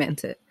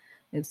fragmented.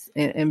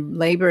 And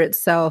labor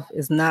itself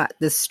is not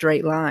this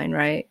straight line,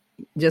 right?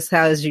 Just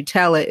how as you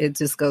tell it, it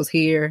just goes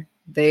here,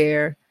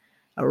 there,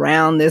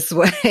 around this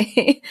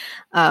way.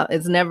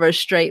 It's never a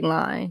straight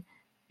line.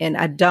 And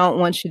I don't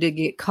want you to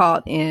get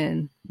caught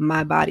in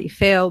my body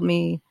failed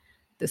me.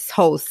 This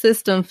whole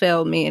system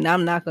failed me. And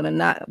I'm not going to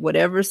not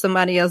whatever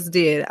somebody else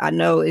did. I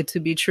know it to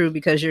be true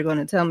because you're going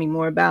to tell me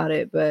more about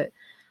it. But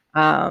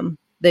the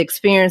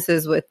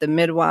experiences with the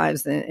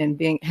midwives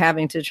and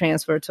having to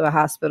transfer to a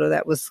hospital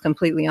that was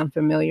completely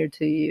unfamiliar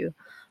to you.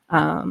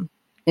 And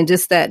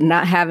just that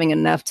not having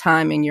enough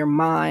time in your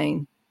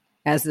mind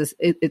as this,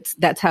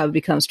 that's how it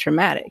becomes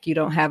traumatic. You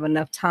don't have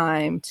enough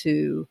time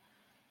to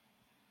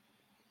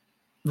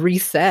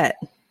reset,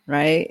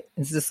 right?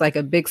 It's just like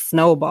a big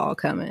snowball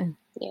coming.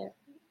 Yeah.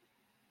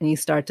 And you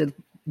start to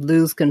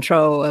lose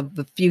control of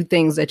the few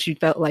things that you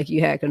felt like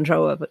you had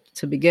control of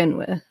to begin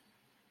with.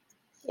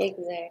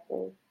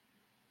 Exactly.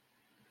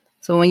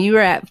 So when you were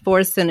at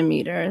 4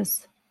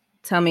 centimeters,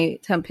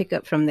 pick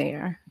up from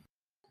there.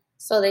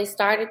 So they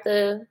started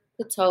the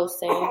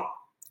Pitocin,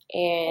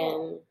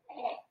 and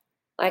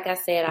like I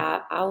said,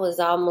 I was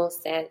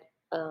almost at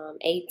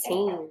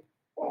 18,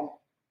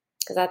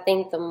 because I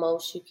think the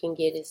most you can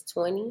get is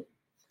 20.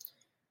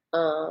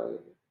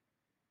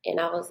 And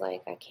I was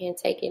like, I can't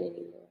take it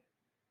anymore.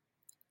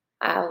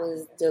 I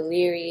was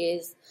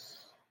delirious.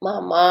 My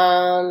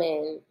mom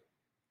and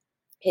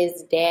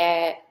his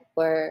dad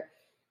were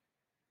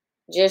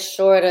just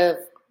short of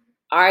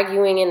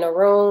arguing in the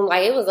room.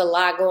 Like, it was a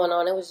lot going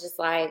on. It was just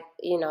like,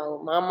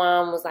 my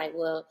mom was like,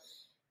 well,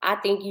 I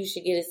think you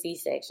should get a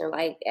C-section.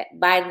 Like,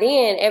 by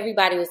then,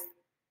 everybody was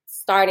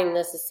starting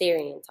the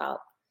cesarean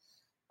talk.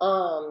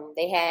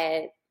 They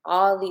had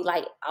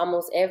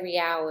almost every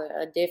hour,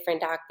 a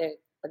different doctor,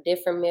 a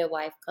different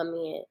midwife come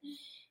in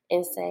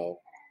and say,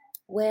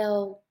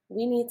 well,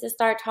 we need to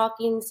start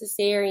talking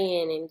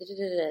cesarean and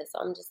da-da-da-da. So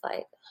I'm just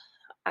like,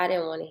 I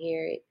didn't want to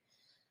hear it.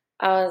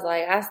 I was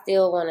like, I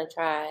still want to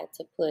try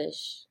to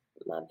push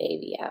my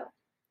baby out.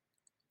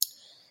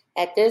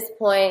 At this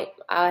point,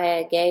 I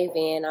had gave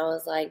in. I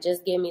was like,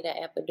 just give me the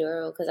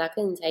epidural because I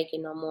couldn't take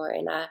it no more.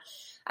 And I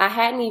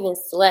hadn't even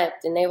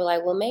slept. And they were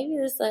like, well, maybe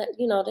this will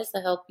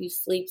help you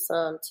sleep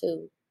some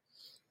too.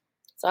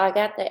 So I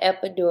got the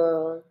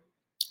epidural.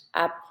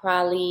 I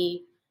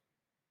probably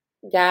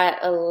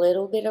got a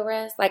little bit of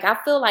rest. Like, I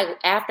feel like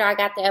after I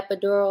got the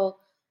epidural,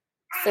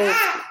 since,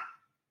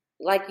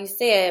 like you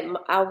said,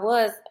 I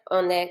was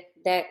on that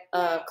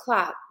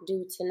clock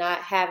due to not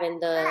having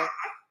the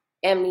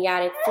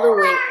amniotic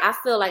fluid. I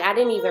feel like I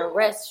didn't even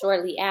rest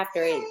shortly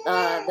after it.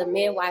 The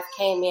midwife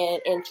came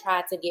in and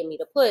tried to get me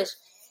to push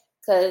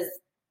because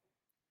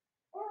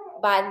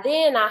by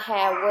then I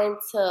had went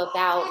to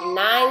about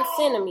 9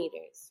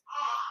 centimeters.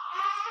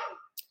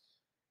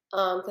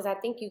 Because I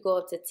think you go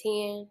up to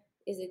 10.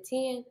 Is it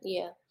 10?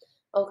 Yeah.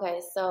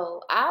 Okay,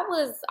 so I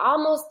was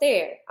almost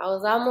there.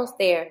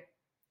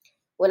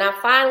 When I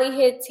finally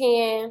hit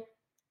 10, it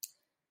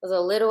was a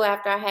little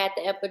after I had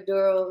the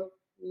epidural.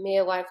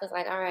 Midwife was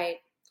like, all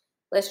right,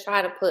 let's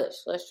try to push.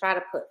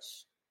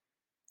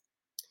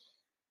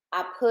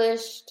 I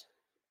pushed,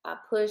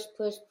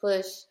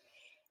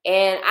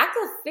 and I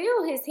could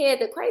feel his head.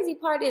 The crazy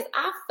part is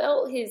I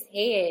felt his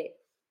head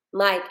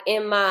like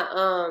in my,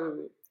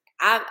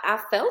 I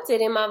felt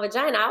it in my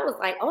vagina. I was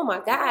like, oh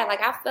my God.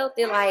 Like I felt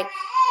it like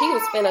he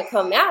was finna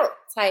come out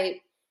type.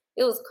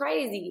 It was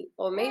crazy.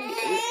 Or maybe,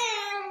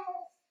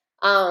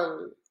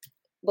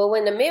 but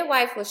when the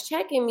midwife was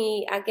checking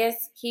me, I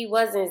guess he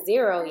wasn't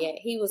 0 yet.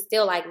 He was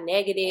still like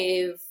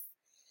negative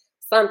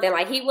something.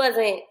 Like he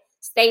wasn't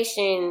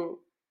station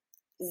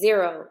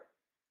 0.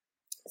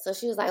 So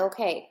she was like,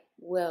 okay,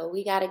 well,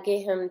 we got to get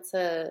him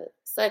to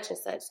such and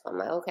such. So I'm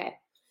like, okay.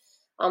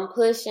 I'm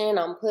pushing.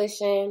 And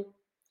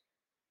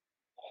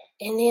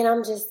then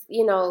I'm just,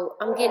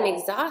 I'm getting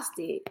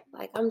exhausted.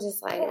 Like, I'm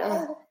just like,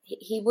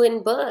 he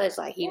wouldn't budge.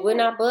 Like, he would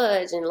not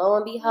budge. And lo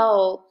and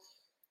behold,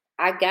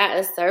 I got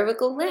a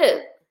cervical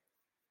lip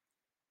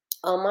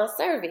on my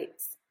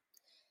cervix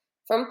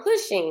from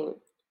pushing.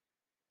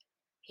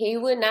 He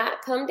would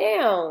not come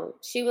down.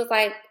 She was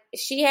like,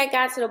 she had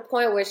got to the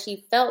point where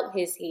she felt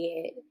his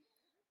head,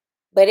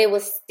 but it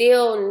was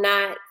still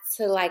not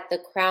to like the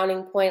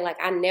crowning point. Like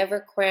I never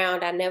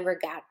crowned. I never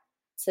got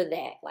to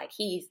that. Like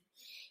he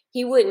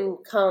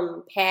wouldn't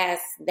come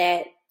past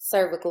that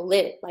cervical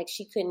lip. Like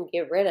she couldn't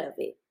get rid of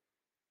it.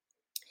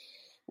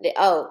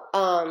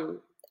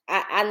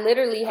 I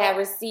literally have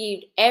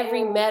received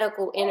every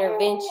medical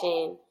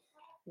intervention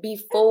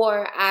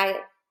before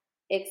I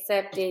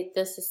accepted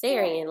the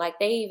cesarean. Like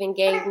they even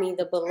gave me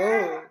the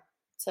balloon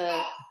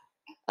to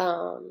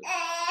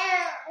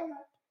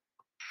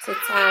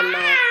time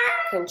my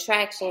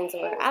contractions,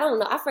 or I don't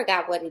know, I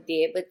forgot what it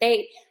did, but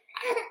they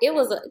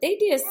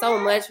did so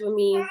much with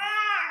me.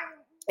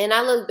 And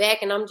I look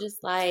back and I'm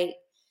just like,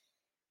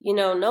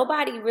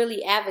 nobody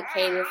really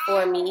advocated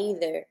for me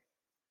either.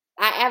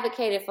 I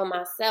advocated for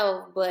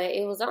myself, but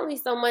it was only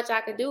so much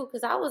I could do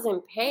because I was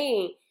in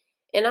pain.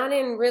 And I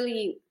didn't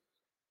really,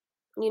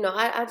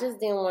 I just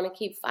didn't want to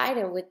keep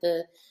fighting with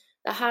the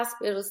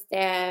hospital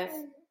staff.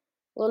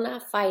 Well,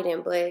 not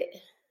fighting, but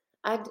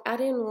I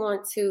didn't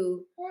want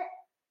to.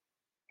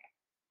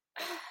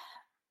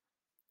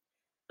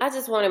 I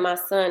just wanted my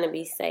son to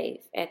be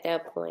safe at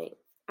that point.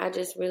 I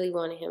just really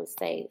wanted him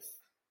safe.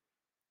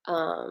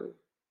 By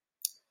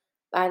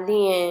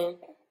then,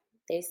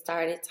 they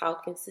started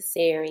talking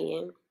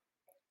cesarean.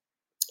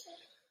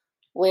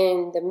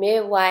 When the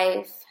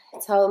midwife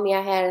told me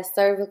I had a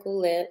cervical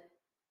lip,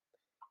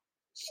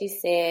 she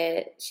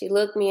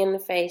looked me in the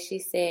face. She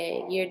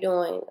said, you're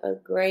doing a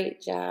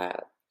great job,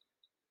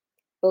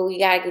 but we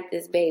got to get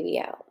this baby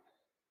out.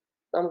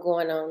 I'm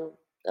going on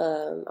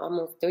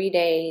almost 3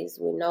 days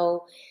with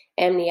no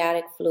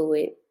amniotic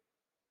fluid.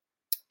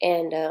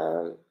 And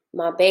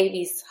my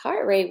baby's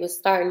heart rate was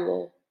starting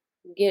to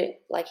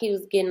get, like he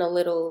was getting a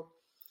little,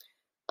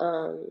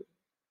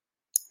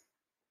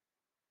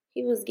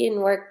 he was getting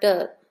worked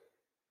up.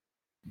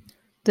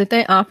 Did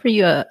they offer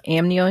you an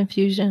amnio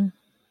infusion?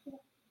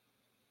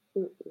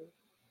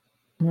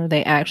 Mm-mm. Or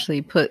they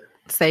actually put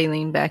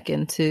saline back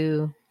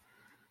into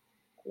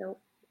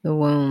the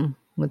womb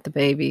with the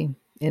baby,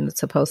 and it's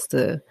supposed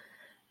to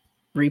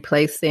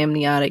replace the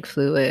amniotic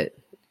fluid,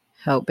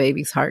 help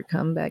baby's heart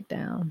come back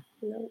down?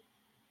 Nope.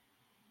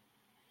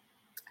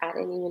 I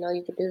didn't even know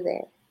you could do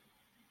that.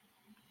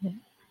 Yeah.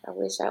 I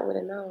wish I would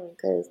have known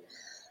because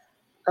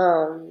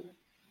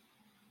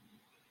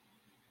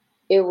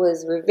it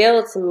was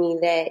revealed to me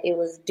that it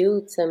was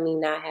due to me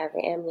not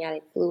having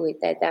amniotic fluid,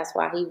 that's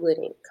why he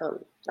wouldn't come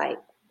like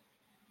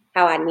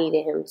how I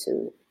needed him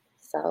to.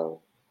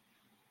 So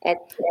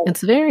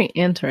it's very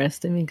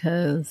interesting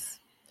because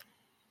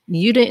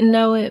you didn't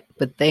know it,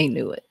 but they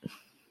knew it.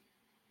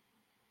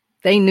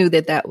 They knew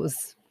that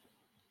was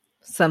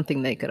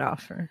something they could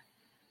offer.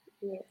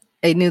 Yeah.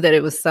 They knew that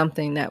it was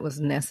something that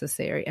was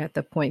necessary at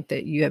the point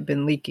that you had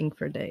been leaking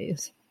for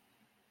days.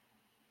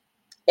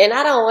 And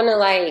I don't want to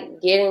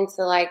like get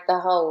into like the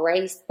whole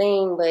race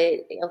thing,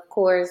 but of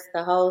course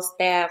the whole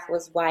staff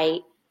was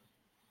white,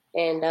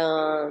 and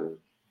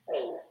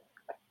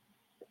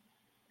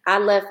I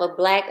left a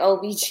black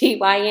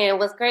OBGYN.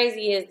 What's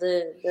crazy is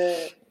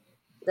the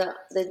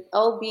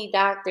OB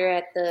doctor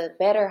at the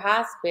Better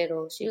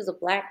Hospital, she was a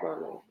black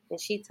woman, and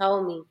she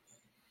told me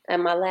at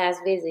my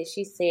last visit,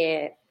 she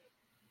said,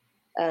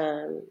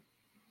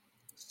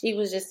 she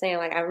was just saying,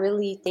 like, I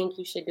really think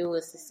you should do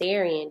a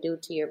cesarean due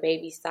to your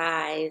baby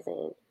size.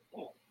 And,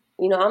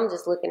 you know, I'm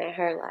just looking at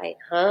her like,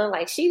 huh?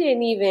 Like, she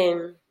didn't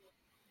even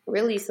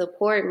really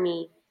support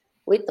me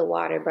with the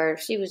water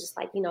birth. She was just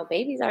like, you know,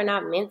 babies are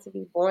not meant to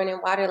be born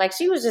in water. Like,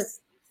 she was just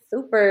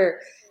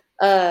super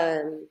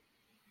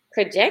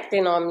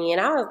projecting on me. And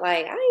I was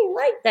like, I ain't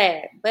like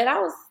that. But I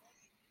was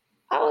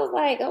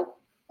like, oh,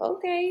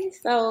 okay.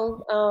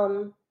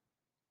 So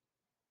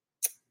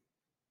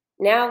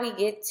now we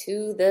get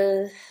to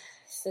the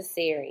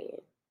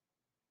cesarean.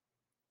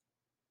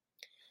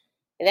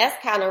 And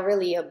that's kind of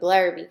really a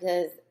blur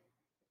because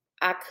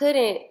I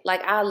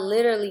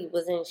literally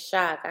was in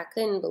shock. I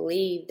couldn't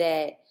believe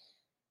that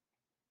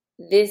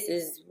this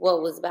is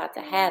what was about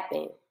to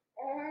happen.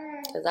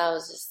 Because I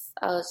was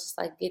just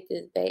like, get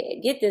this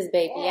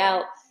baby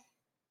out.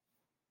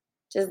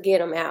 Just get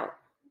him out.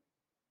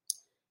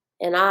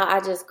 And I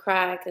just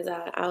cried because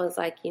I was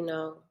like, you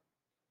know,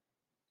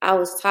 I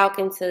was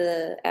talking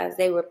as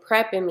they were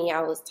prepping me,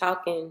 I was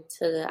talking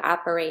to the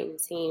operating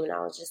team, and I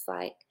was just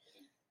like,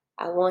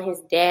 I want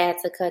his dad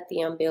to cut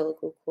the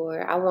umbilical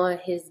cord. I want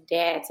his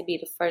dad to be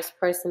the first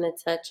person to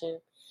touch him.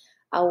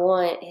 I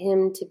want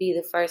him to be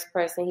the first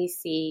person he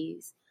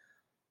sees.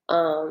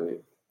 Of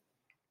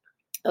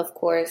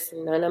course,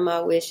 none of my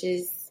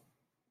wishes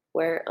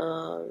were,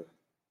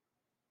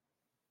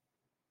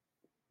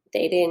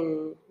 they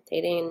didn't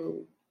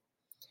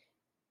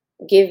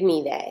give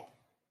me that.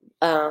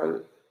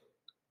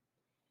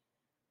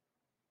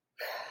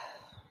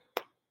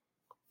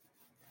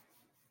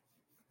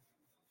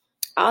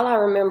 All I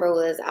remember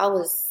was I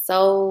was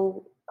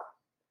so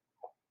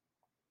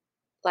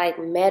like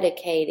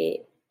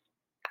medicated.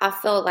 I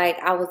felt like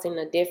I was in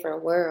a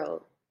different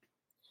world.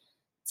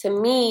 To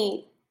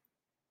me,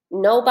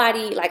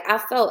 I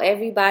felt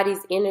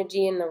everybody's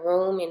energy in the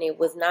room, and it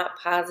was not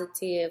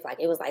positive. Like,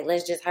 it was like,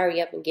 let's just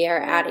hurry up and get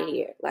her out of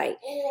here. Like,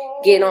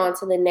 get on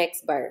to the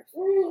next birth.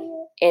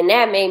 And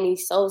that made me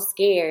so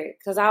scared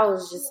because I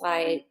was just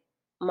like,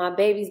 my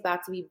baby's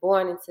about to be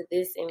born into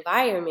this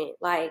environment.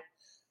 Like,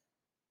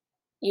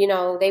 you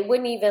know, they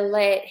wouldn't even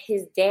let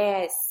his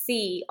dad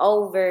see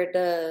over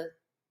the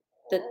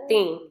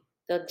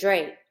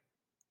drape.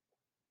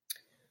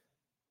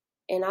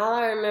 And all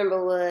I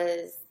remember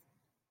was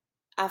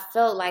I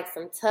felt like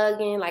some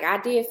tugging. Like, I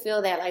did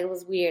feel that, like, it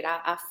was weird.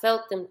 I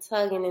felt them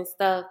tugging and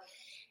stuff.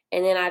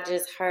 And then I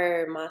just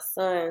heard my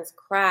sons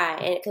cry.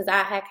 And because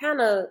I had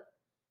kind of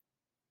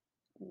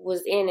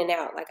was in and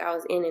out. Like, I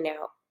was in and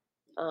out.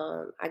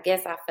 I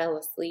guess I fell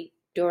asleep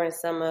during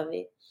some of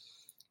it.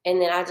 And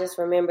then I just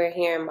remember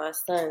hearing my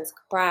sons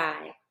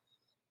cry.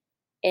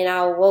 And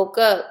I woke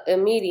up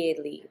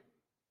immediately.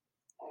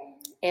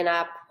 And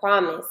I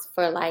promised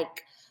for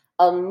like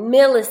a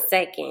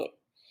millisecond,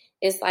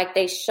 it's like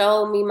they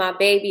showed me my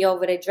baby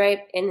over the drape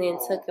and then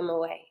took him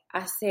away.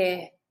 I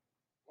said,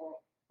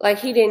 like,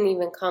 he didn't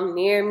even come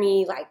near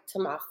me, like, to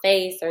my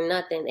face or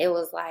nothing. It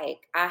was like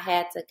I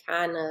had to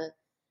kind of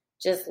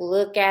just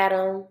look at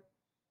him,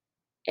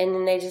 and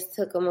then they just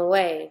took him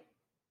away.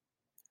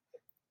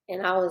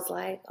 And I was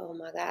like, oh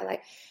my God,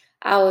 like,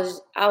 I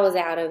was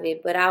out of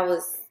it, but I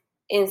was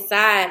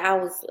inside. I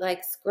was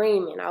like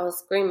screaming. I was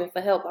screaming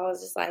for help. I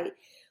was just like,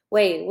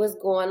 wait, what's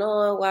going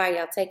on? Why are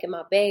y'all taking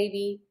my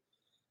baby?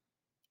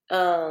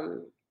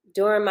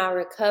 During my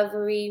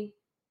recovery,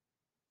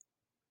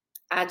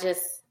 I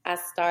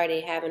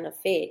started having a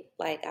fit.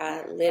 Like,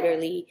 I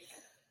literally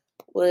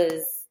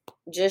was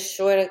just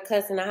short of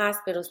cussing the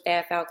hospital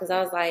staff out because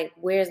I was like,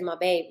 where's my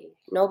baby?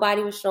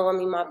 Nobody was showing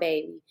me my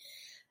baby.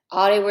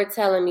 All they were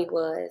telling me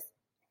was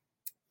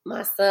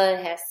my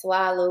son had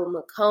swallowed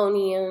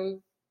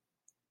meconium.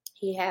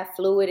 He had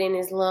fluid in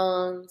his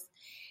lungs.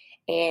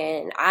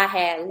 And I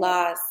had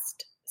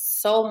lost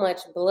so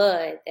much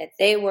blood that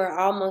they were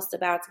almost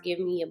about to give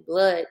me a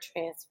blood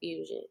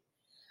transfusion.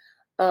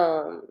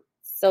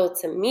 So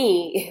to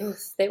me,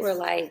 they were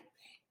like,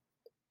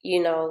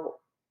 you know,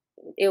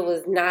 it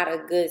was not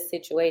a good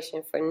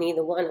situation for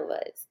neither one of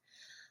us.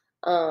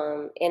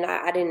 And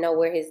I didn't know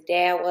where his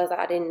dad was.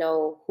 I didn't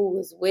know who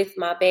was with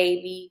my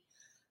baby.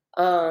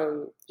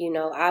 You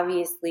know,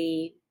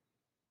 obviously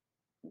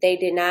they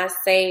did not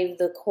save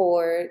the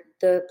cord,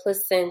 the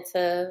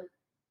placenta.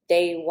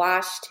 They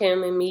washed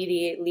him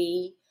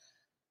immediately.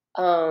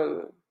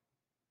 And,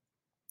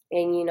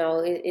 you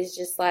know, it's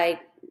just like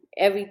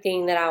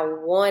everything that I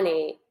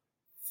wanted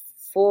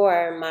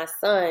for my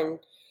son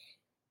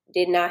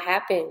did not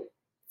happen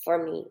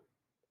for me.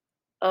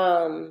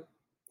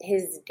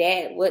 his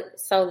dad,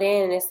 so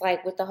then it's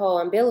like with the whole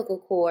umbilical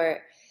cord,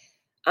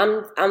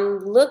 I'm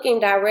looking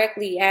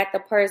directly at the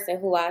person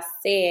who I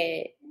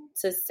said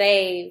to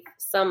save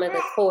some of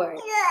the cord.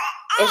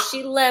 And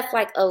she left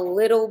like a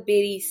little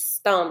bitty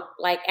stump,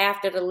 like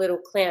after the little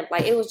clamp.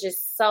 Like it was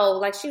just so,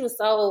 like she was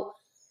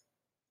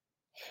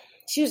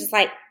just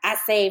like, I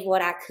saved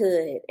what I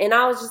could. And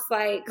I was just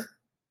like,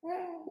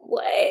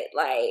 what?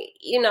 Like,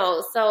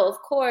 so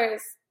of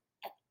course,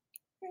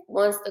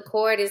 once the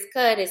cord is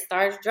cut, it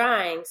starts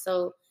drying.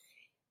 So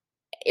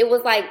it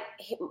was like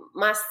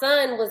my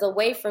son was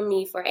away from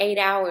me for 8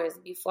 hours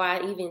before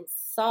I even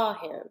saw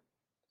him.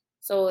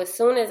 So as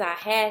soon as I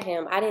had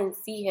him, I didn't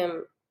see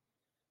him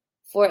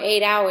for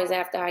 8 hours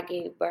after I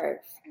gave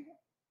birth.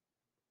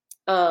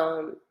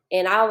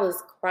 And I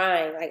was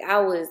crying. Like I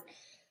was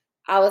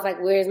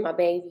like, where's my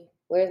baby?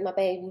 Where's my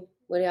baby?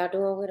 What are y'all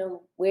doing with him?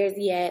 Where's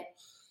he at?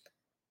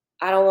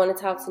 I don't want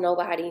to talk to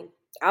nobody.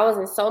 I was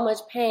in so much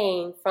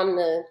pain from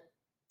the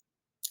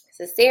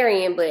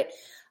cesarean, but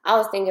I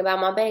was thinking about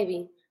my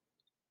baby.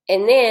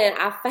 And then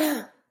I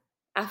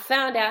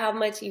found out how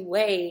much he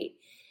weighed.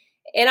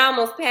 And I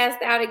almost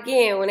passed out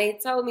again. When they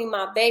told me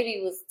my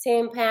baby was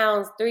 10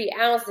 pounds, 3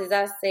 ounces,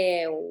 I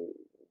said,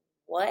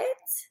 what?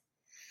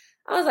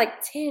 I was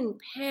like, 10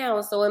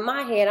 pounds. So in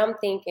my head, I'm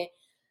thinking,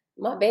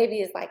 my baby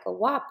is like a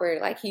whopper.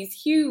 Like, he's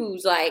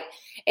huge. Like,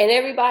 and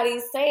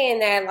everybody's saying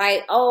that,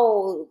 like,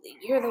 oh,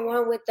 you're the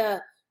one with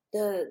the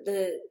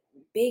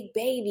big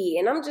baby.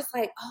 And I'm just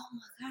like, oh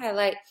my God.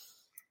 Like,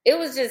 it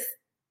was just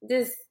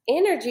this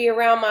energy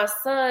around my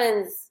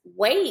son's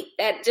weight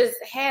that just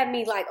had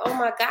me like, oh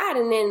my God.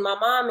 And then my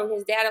mom and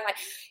his dad are like,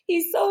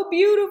 he's so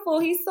beautiful.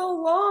 He's so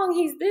long.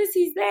 He's this,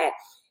 he's that.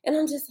 And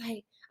I'm just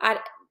like,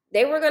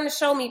 they were going to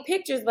show me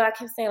pictures, but I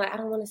kept saying like, I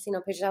don't want to see no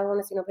pictures. I don't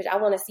want to see no pictures.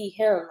 I want to see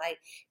him. Like,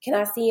 can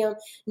I see him?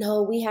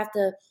 No, we have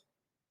to.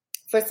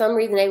 For some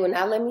reason, they would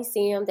not let me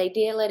see him. They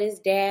did let his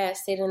dad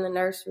sit in the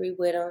nursery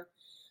with him,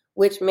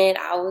 which meant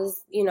I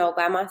was,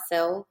 by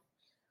myself.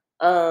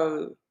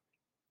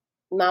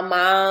 My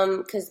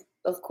mom, because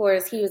of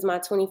course he was my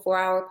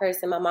 24-hour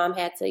person, my mom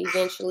had to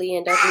eventually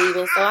end up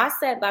leaving. So I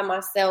sat by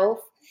myself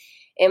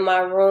in my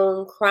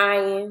room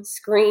crying,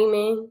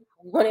 screaming,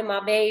 wanted my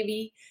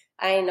baby.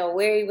 I didn't know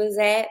where he was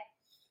at.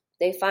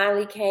 They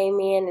finally came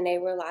in and they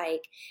were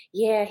like,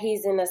 yeah,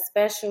 he's in a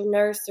special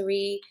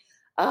nursery.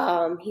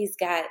 He's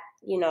got,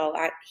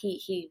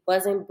 he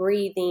wasn't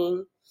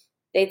breathing.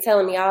 They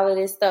telling me all of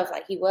this stuff,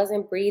 like he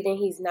wasn't breathing,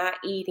 he's not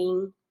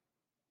eating.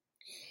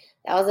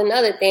 That was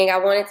another thing. I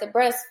wanted to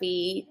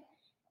breastfeed,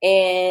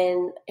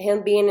 and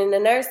him being in the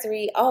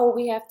nursery, oh,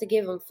 we have to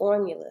give him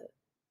formula.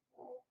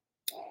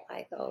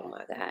 Like, oh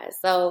my God.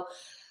 So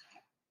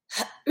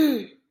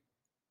it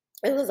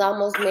was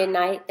almost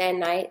midnight that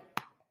night.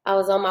 I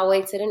was on my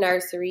way to the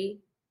nursery.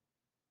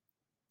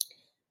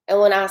 And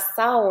when I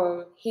saw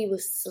him, he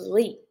was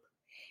asleep.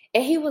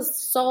 And he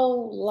was so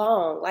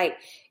long. Like,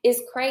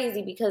 it's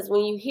crazy because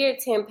when you hear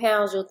 10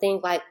 pounds, you'll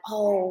think like,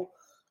 oh,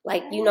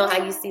 like, you know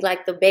how you see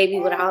like the baby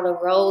with all the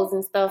rolls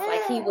and stuff.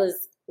 Like, he was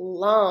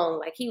long.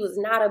 Like, he was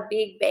not a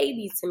big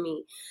baby to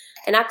me.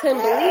 And I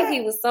couldn't believe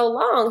he was so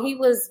long. He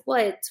was,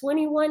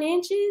 21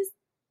 inches?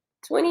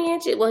 20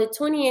 inches? Well,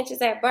 20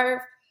 inches at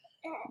birth.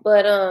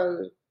 But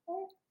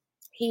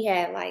he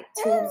had like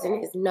tubes in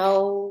his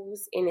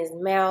nose, in his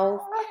mouth.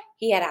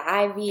 He had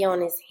an IV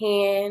on his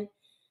hand.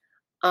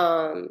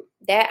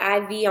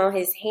 That IV on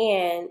his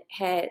hand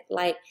had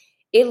like,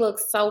 it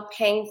looked so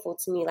painful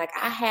to me. Like,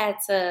 I had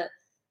to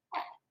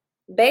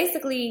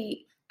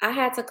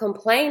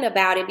complain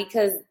about it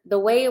because the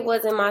way it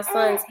was in my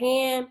son's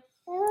hand,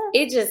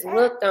 it just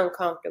looked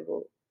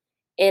uncomfortable.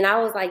 And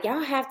I was like,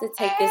 y'all have to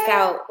take this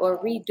out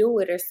or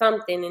redo it or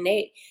something. And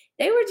they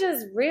were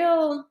just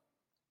real.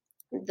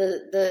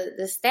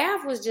 The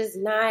staff was just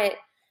not,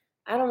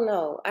 I don't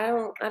know. I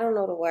don't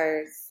know the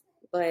words,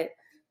 but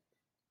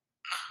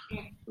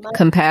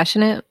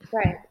compassionate.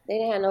 Right. They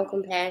didn't have no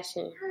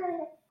compassion.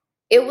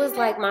 It was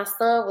like my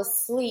son was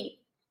asleep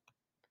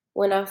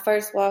when I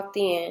first walked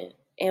in,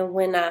 and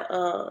when I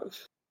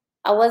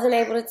wasn't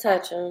able to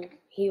touch him.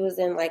 He was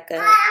in like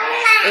a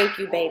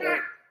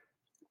incubator,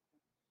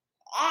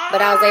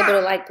 but I was able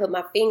to like put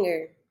my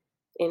finger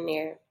in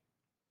there.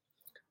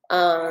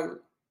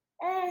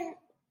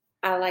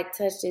 I like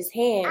touched his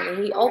hand,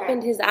 and he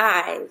opened his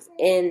eyes,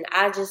 and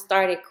I just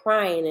started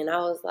crying, and I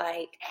was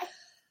like,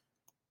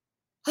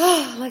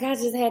 oh, like I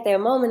just had that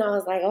moment. I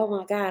was like, oh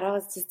my God, I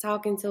was just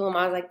talking to him.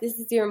 I was like, this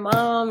is your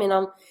mom. And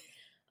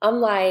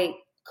I'm like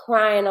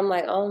crying. I'm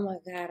like, oh my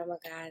God.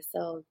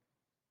 So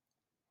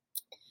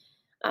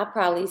I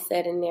probably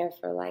sat in there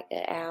for like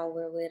an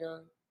hour with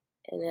him.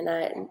 And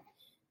then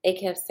they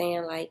kept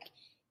saying like,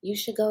 you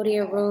should go to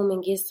your room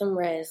and get some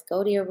rest.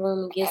 Go to your room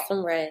and get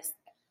some rest.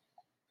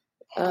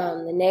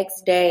 The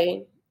next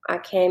day I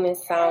came and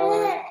saw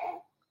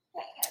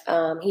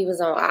him. He was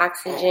on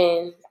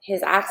oxygen.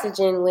 His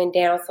oxygen went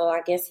down, so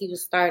I guess he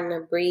was starting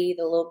to breathe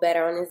a little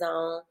better on his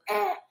own.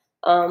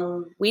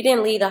 We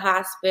didn't leave the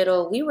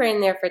hospital. We were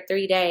in there for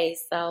 3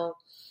 days, so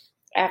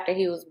after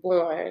he was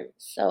born.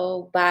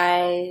 So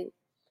by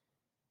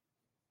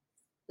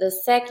the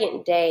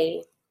second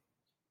day,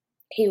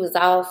 he was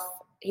out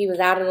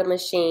of the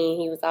machine,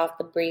 he was off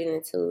the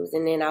breathing tubes,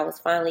 and then I was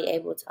finally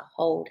able to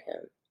hold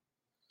him.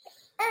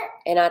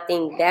 And I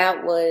think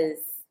that was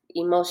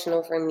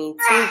emotional for me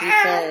too,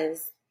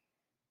 because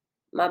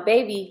my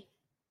baby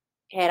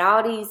had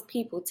all these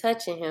people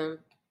touching him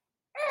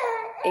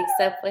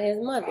except for his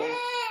mother.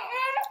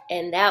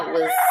 And that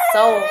was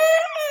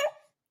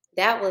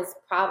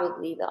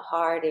probably the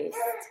hardest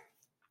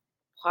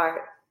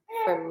part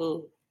for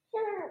me,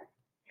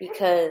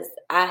 because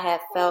I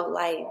had felt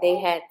like they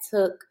had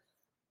took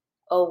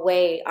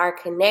away our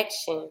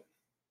connection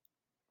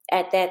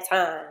at that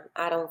time.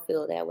 I don't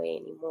feel that way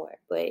anymore,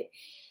 but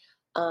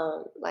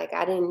like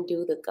I didn't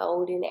do the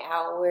golden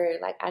hour,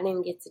 like I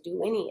didn't get to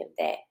do any of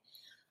that.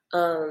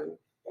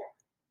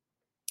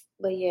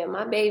 But yeah,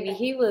 my baby,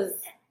 he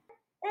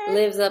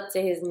lives up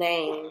to his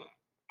name,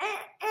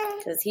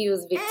 because he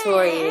was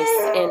victorious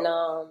in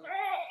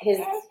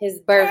his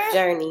birth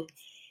journey.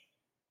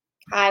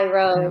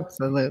 Cairo.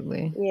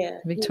 Absolutely. Yeah.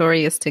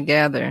 Victorious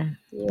together.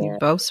 Yeah. You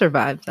both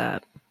survived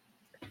that.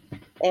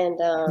 And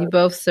you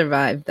both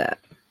survived that.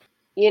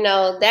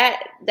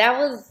 That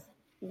was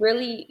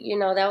really,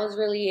 that was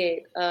really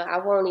it. I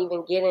won't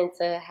even get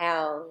into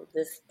how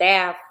the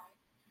staff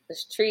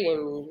was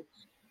treating me,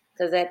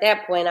 because at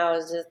that point I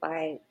was just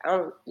like, I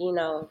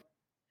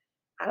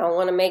don't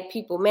want to make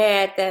people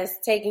mad that's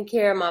taking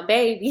care of my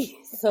baby.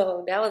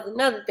 So that was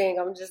another thing.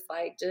 I'm just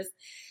like, just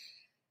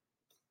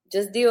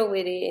deal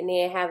with it. And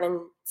then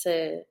having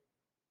to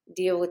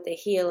deal with the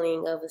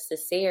healing of a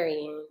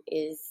cesarean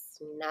is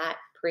not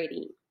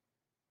pretty.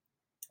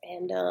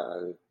 And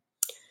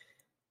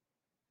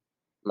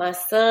my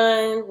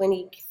son, when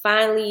he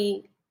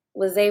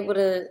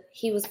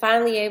was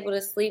finally able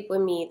to sleep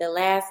with me the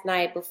last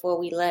night before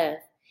we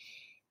left,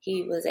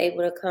 he was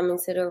able to come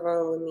into the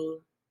room with me.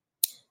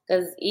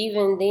 Because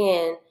even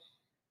then,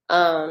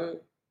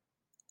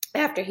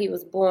 after he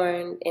was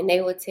born, and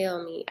they would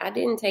tell me, I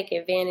didn't take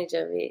advantage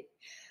of it,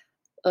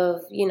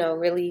 of,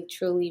 really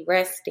truly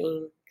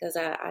resting, because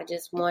I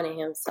just wanted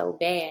him so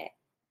bad.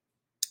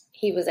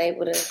 He was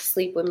able to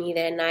sleep with me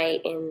that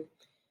night, and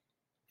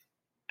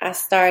I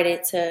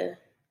started to,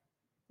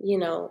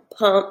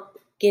 pump,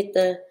 get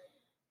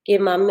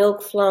my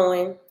milk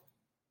flowing.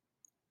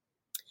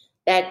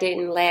 That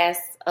didn't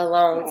last a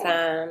long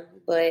time,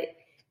 but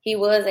he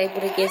was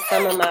able to get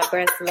some of my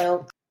breast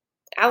milk.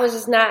 I was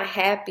just not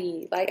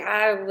happy. Like,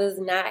 I was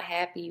not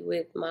happy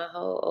with my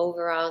whole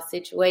overall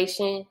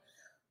situation,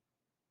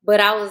 but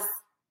I was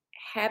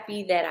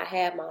happy that I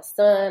had my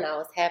son. I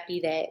was happy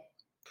that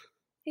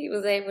he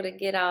was able to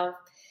get off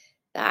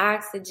the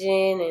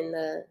oxygen and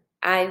the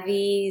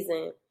IVs,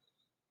 and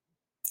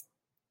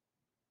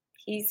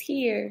he's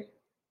here.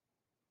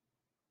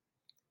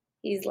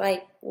 He's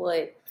like,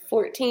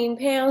 14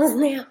 pounds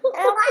now?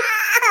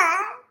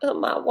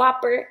 My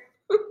whopper.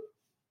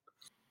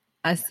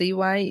 I see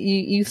why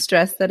you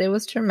stressed that it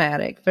was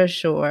traumatic, for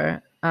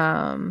sure.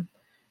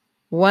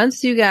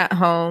 Once you got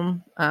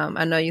home,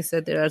 I know you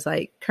said there was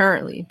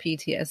currently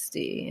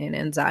PTSD and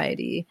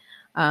anxiety.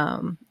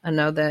 I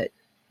know that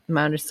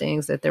my understanding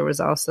is that there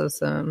was also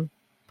some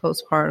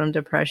postpartum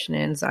depression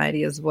and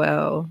anxiety as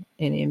well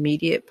in the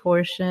immediate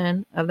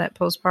portion of that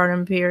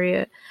postpartum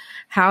period.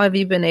 How have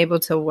you been able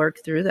to work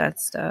through that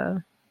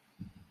stuff?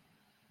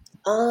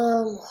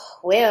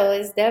 Well,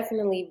 it's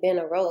definitely been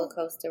a roller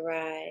coaster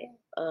ride.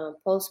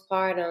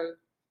 Postpartum,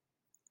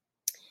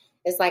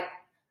 it's like,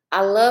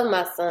 I love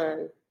my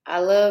son. I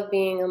love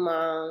being a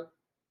mom,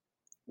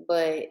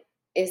 but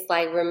it's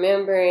like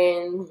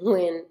remembering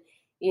when,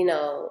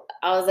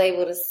 I was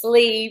able to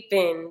sleep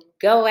and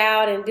go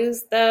out and do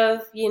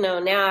stuff. Now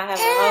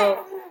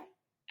I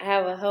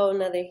have a whole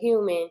nother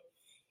human.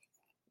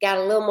 Got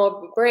a little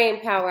more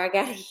brain power I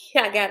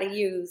gotta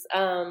use.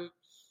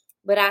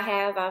 But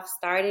I've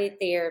started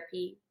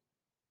therapy,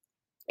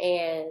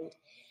 and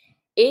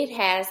it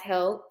has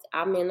helped.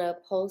 I'm in a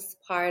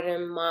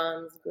postpartum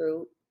moms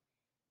group.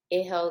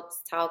 It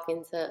helps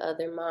talking to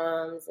other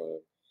moms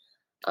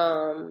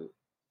and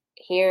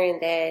hearing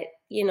that,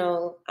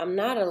 I'm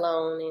not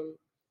alone. And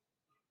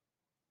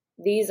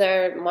these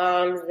are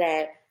moms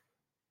that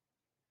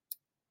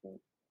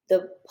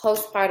the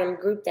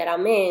postpartum group that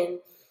I'm in,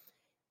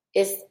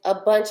 it's a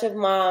bunch of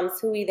moms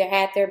who either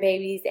had their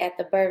babies at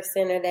the birth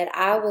center that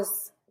I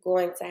was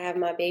going to have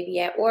my baby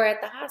at, or at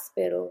the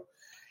hospital.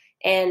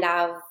 And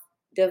I've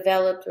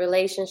developed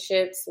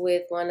relationships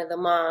with one of the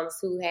moms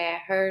who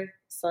had her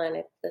son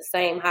at the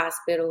same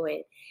hospital.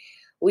 And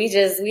we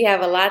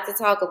have a lot to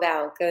talk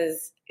about,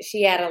 because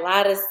she had a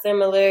lot of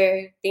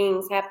similar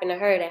things happen to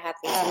her that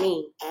happened to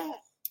me.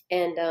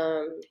 And,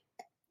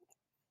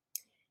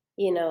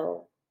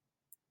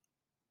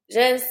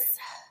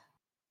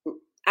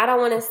 I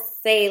don't want to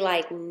say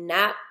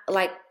not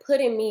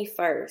putting me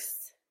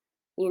first,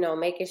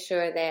 making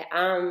sure that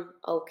I'm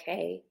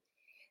okay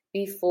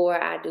before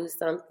I do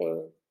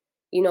something,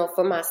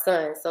 for my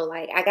son. So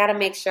I got to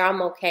make sure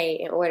I'm okay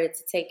in order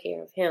to take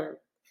care of him.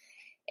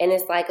 And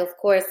it's of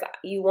course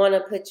you want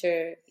to put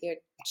your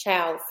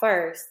child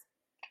first,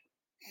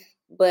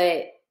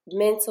 but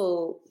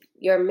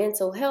your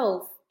mental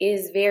health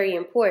is very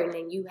important,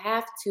 and you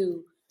have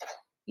to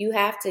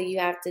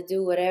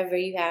do whatever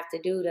you have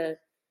to do to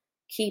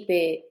keep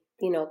it,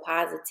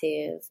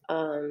 positive.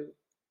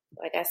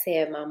 Like I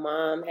said, my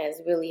mom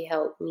has really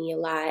helped me a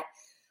lot.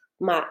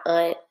 My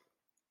aunt,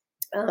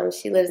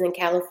 she lives in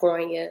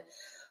California.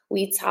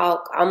 We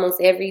talk almost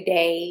every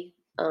day.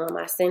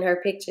 I send her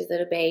pictures of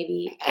the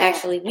baby.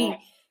 Actually, we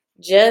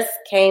just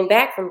came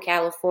back from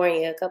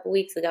California a couple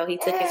weeks ago. He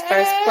took his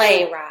first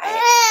plane ride.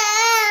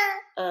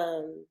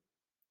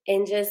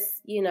 And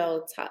just,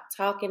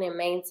 talking and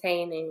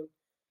maintaining,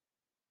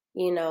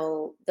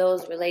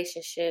 those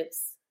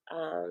relationships,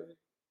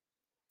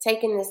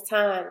 taking this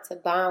time to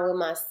bond with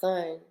my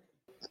son.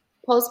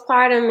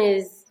 Postpartum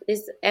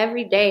is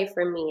every day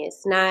for me.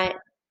 It's not,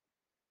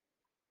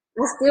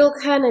 I still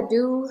kind of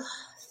do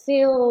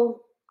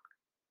feel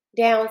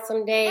down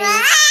some days,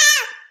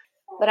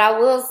 but I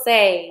will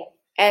say,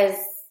 as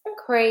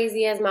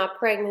crazy as my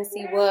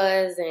pregnancy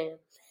was and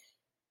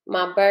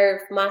my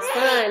birth, my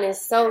son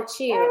is so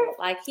chill.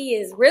 Like, he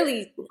is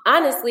really,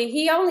 honestly,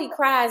 he only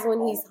cries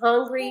when he's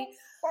hungry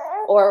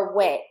or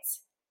wet,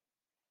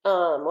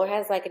 or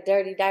has like a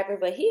dirty diaper,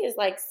 but he is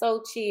like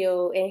so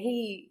chill, and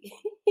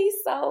he's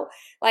so,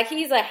 like,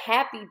 he's a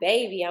happy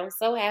baby. I'm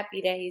so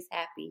happy that he's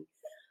happy.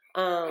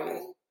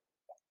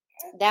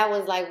 That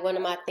was like one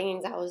of my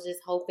things. I was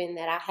just hoping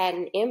that I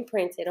hadn't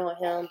imprinted on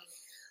him,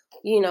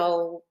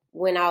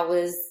 when I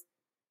was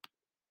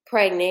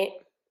pregnant,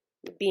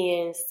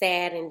 being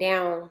sad and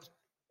down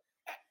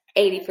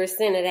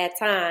 80% of that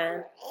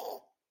time.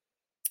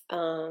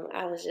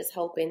 I was just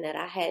hoping that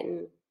I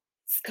hadn't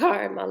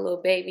scarred my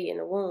little baby in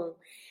the womb.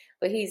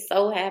 But he's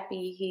so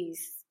happy.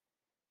 He's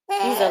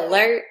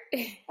alert.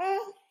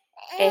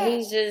 And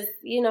he's just,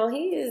 he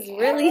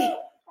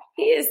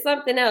is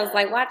something else.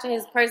 Like, watching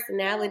his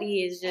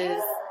personality is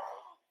just,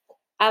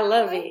 I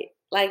love it.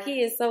 Like,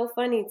 he is so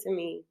funny to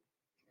me.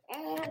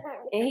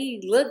 And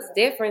he looks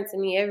different to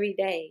me every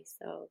day.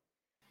 So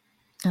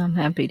I'm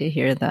happy to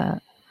hear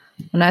that.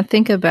 When I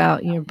think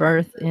about your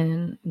birth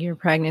and your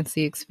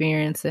pregnancy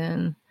experience,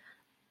 and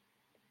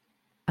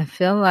I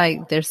feel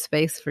like there's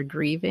space for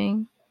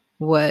grieving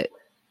what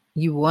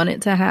you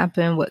wanted to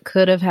happen, what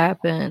could have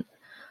happened.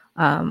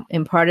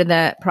 And part of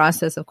that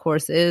process, of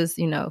course, is,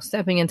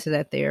 stepping into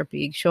that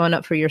therapy, showing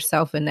up for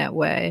yourself in that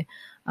way,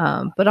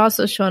 but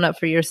also showing up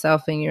for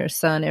yourself and your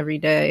son every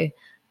day,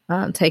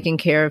 taking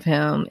care of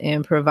him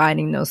and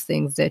providing those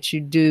things that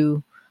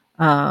you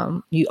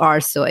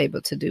are still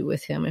able to do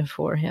with him and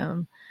for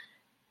him.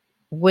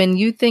 When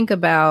you think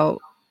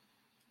about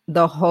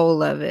the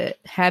whole of it,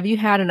 have you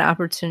had an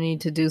opportunity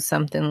to do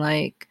something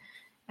like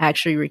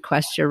actually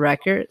request your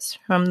records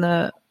from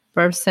the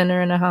birth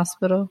center in the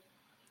hospital?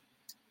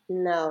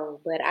 No,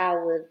 but I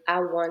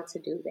want to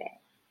do that.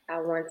 I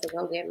want to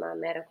go get my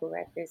medical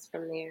records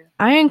from there.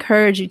 I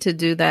encourage you to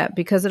do that,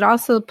 because it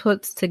also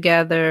puts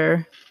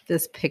together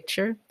this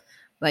picture.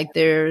 Like,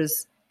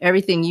 there's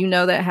everything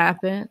that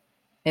happened,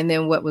 and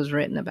then what was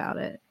written about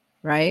it,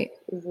 right?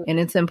 Mm-hmm. And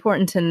it's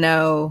important to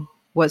know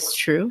what's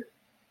true,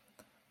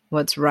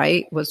 what's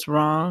right, what's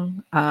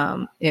wrong.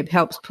 It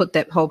helps put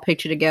that whole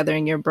picture together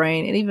in your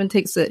brain. It even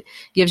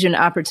gives you an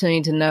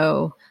opportunity to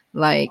know,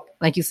 like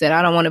you said,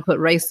 I don't want to put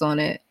race on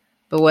it,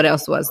 but what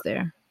else was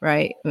there,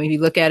 right? When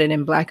you look at it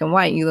in black and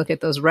white, you look at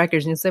those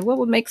records and you say, what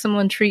would make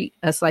someone treat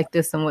us like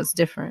this, and what's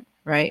different,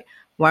 right?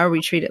 Why are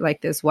we treated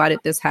like this? Why did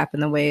this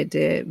happen the way it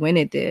did, when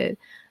it did?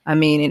 I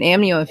mean, an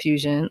amnio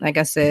infusion, like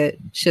I said,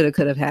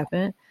 could have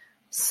happened.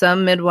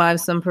 Some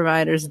midwives, some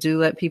providers do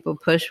let people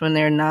push when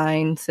they're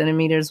 9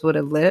 centimeters with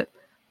a lip,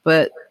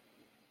 but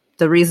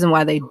the reason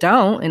why they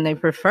don't, and they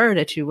prefer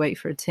that you wait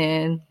for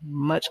 10,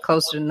 much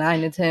closer to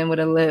 9 to 10 with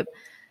a lip,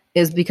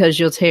 is because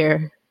you'll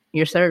tear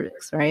your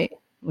cervix, right?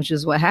 Which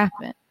is what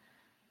happened.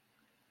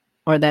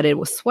 Or that it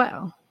will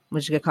swell,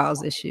 which could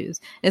cause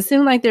issues. It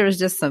seemed like there was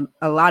just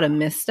a lot of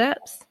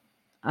missteps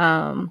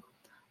on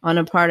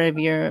a part of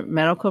your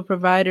medical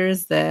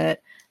providers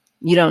that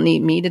you don't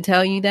need me to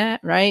tell you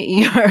that, right?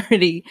 You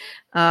already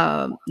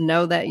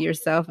know that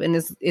yourself,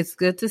 and it's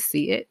good to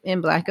see it in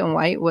black and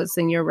white, what's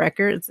in your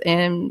records,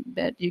 and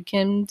that you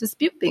can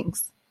dispute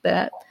things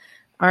that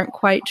aren't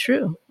quite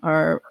true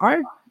or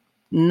are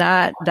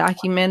not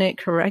documented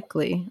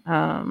correctly.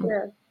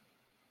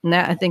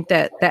 Now, I think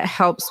that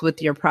helps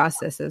with your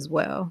process as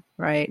well,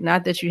 right?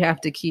 Not that you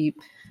have to keep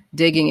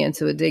digging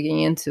into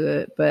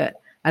it, but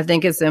I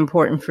think it's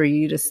important for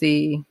you to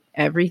see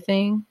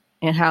everything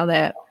and how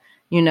that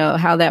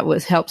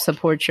was help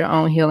support your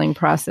own healing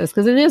process,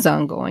 because it is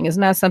ongoing. It's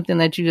not something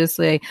that you just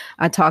say,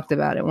 I talked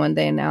about it one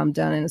day and now I'm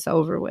done and it's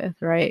over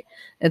with, right?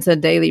 It's a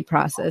daily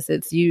process.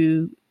 It's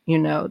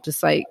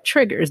just like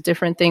triggers,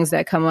 different things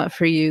that come up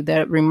for you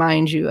that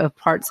remind you of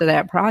parts of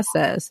that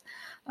process.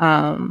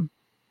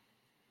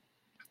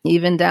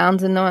 Even down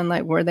to knowing,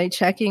 like, were they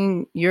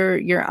checking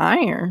your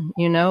iron?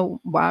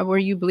 Why were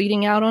you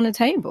bleeding out on the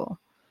table?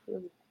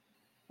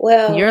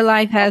 Well, your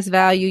life has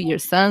value. Your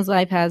son's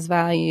life has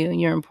value.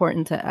 And you're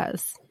important to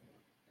us.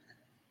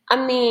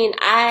 I mean,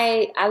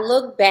 I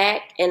look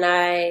back and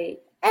I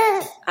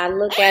I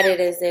look at it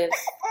as if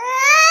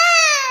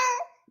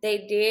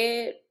they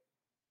did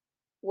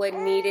what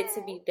needed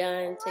to be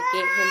done to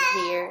get him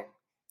here.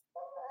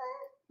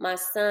 My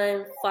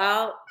son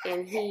fought,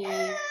 and he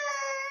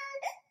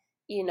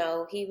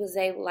was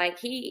able,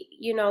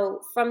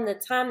 from the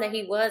time that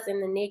he was in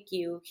the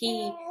NICU,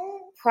 he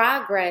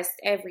progressed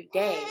every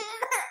day.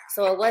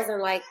 So it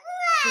wasn't like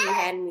he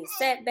had any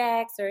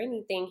setbacks or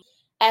anything.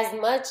 As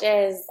much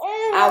as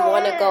I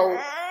want to go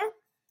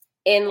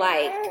and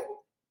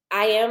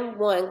I am,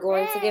 one,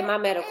 going to get my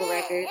medical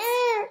records,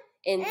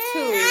 and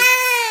two,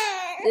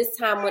 this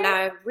time when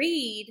I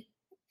read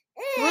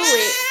through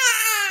it,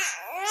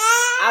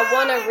 I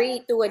want to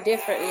read through a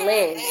different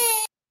lens.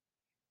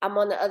 I'm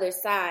on the other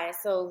side,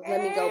 so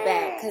let me go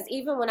back. Because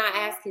even when I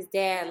asked his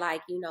dad,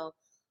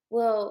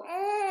 well,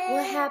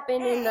 what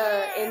happened in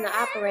the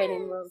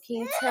operating room? Can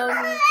you tell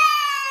me?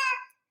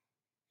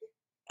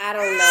 I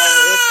don't know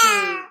if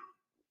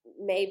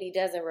he maybe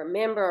doesn't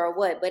remember or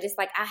what, but it's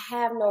like I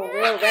have no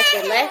real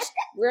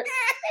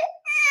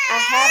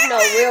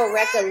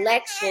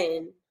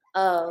recollection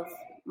of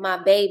my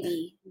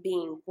baby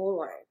being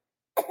born.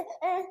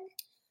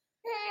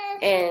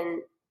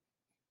 And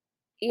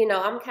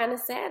I'm kind of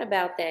sad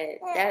about that.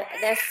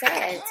 That's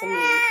sad to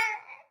me.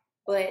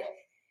 But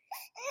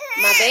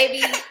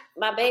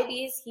my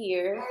baby is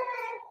here,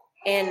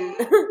 and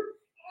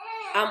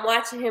I'm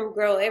watching him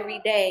grow every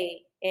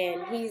day,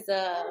 and he's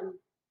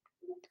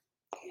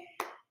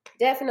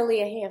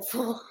definitely a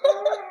handful.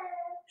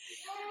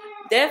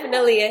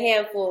 Definitely a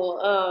handful.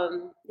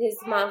 This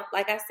is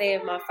like I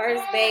said, my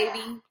first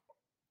baby.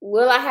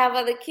 Will I have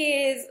other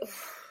kids?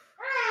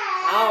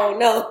 I don't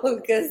know,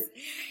 because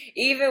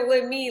even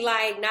with me,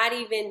 not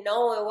even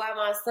knowing why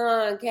my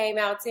son came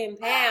out 10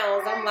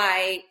 pounds, I'm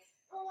like,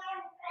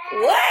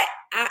 what?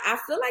 I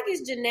feel like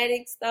it's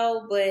genetics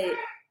though, but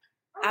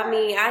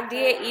I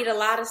did eat a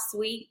lot of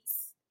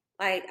sweets.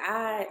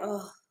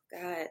 Oh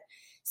God,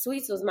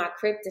 sweets was my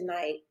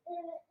kryptonite.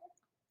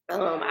 I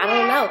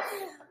don't know,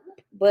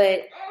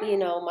 but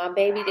my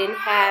baby didn't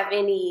have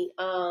any,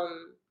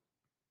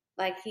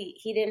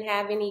 he didn't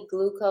have any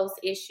glucose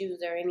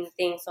issues or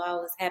anything, so I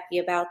was happy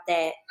about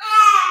that.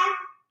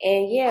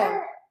 And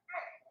yeah,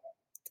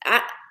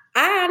 I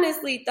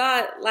honestly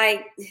thought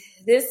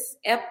this,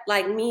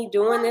 me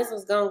doing this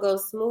was gonna go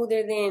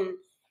smoother than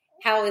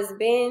how it's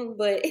been,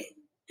 but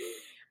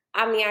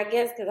I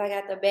guess because I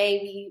got the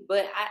baby,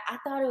 but I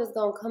thought it was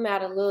gonna come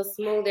out a little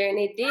smoother, and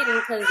it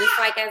didn't, because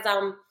it's as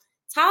I'm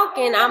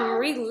talking, I'm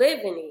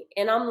reliving it,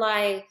 and I'm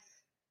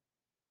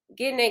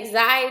getting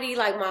anxiety,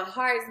 my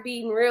heart's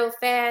beating real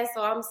fast.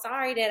 So I'm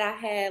sorry that I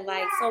had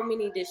so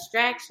many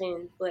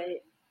distractions,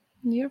 but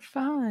you're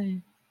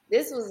fine.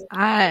 This was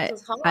hard.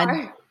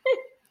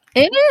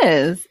 It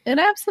is. It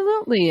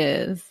absolutely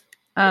is.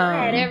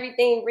 I had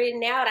everything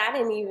written out. I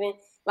didn't even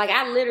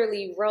I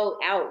literally wrote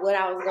out what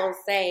I was gonna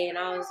say, and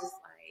I was just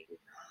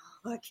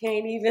I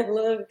can't even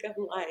look.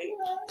 I'm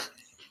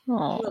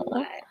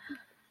oh.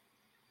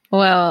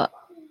 Well,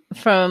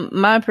 from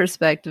my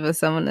perspective as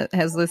someone that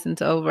has listened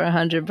to over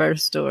 100 birth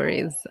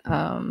stories,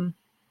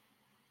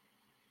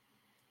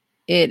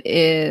 it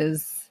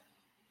is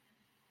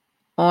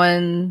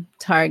on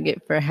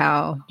target for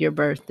how your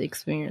birth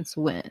experience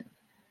went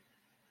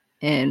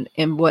and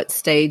in what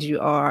stage you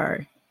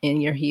are in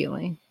your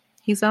healing.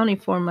 He's only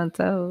 4 months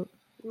old.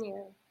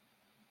 Yeah.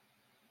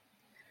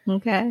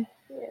 Okay.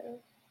 Yeah.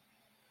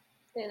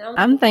 And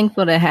I'm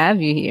thankful to have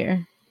you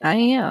here. I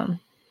am.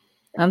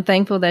 I'm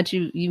thankful that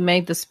you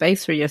made the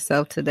space for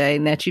yourself today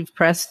and that you've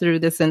pressed through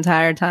this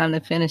entire time to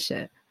finish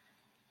it.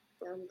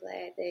 I'm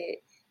glad that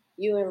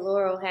you and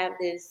Laurel have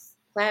this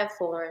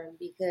platform,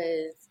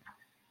 because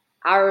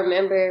I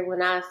remember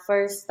when I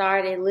first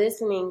started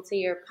listening to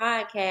your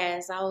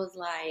podcast, I was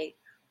like,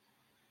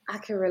 I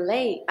can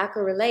relate. I'm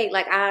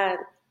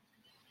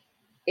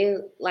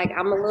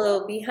a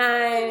little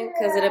behind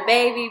because of the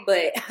baby,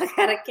 but I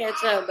gotta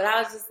catch up. But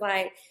I was just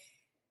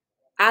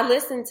I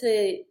listened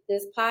to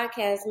this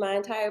podcast my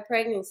entire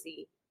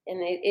pregnancy,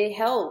 and it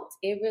helped.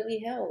 It really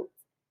helped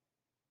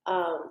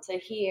to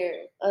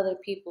hear other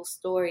people's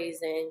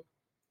stories, and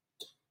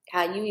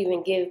how you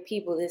even give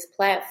people this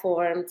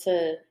platform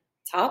to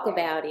talk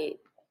about it.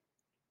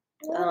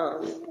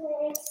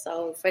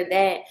 So for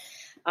that,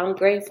 I'm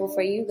grateful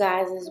for you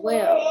guys as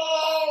well.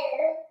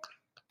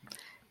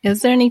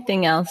 Is there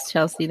anything else,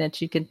 Chelsea,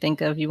 that you could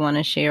think of you want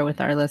to share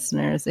with our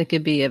listeners? It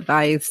could be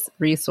advice,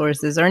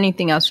 resources, or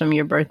anything else from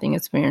your birthing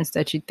experience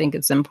that you think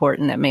is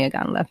important that may have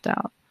gotten left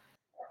out.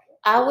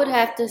 I would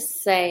have to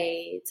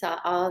say to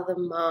all the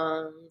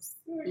moms,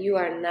 you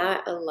are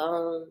not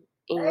alone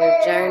in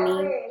your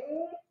journey.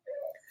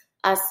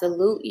 I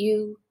salute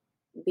you.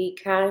 Be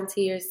kind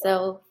to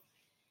yourself.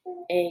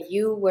 And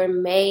you were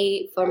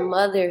made for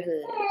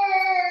motherhood.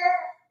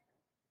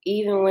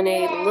 Even when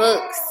it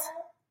looks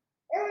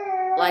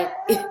like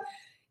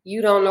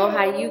you don't know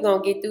how you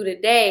gonna get through the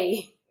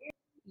day,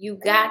 you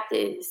got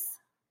this.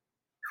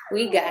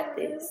 We got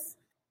this.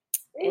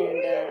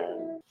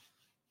 And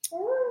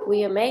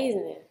we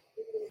amazing.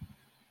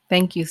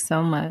 Thank you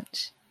so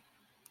much.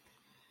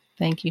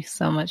 Thank you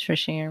so much for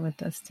sharing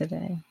with us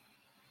today.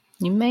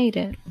 You made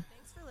it.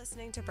 Thanks for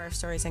listening to Birth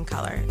Stories in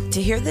Color.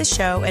 To hear this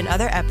show and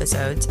other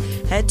episodes,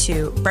 head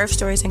to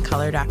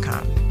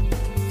birthstoriesincolor.com.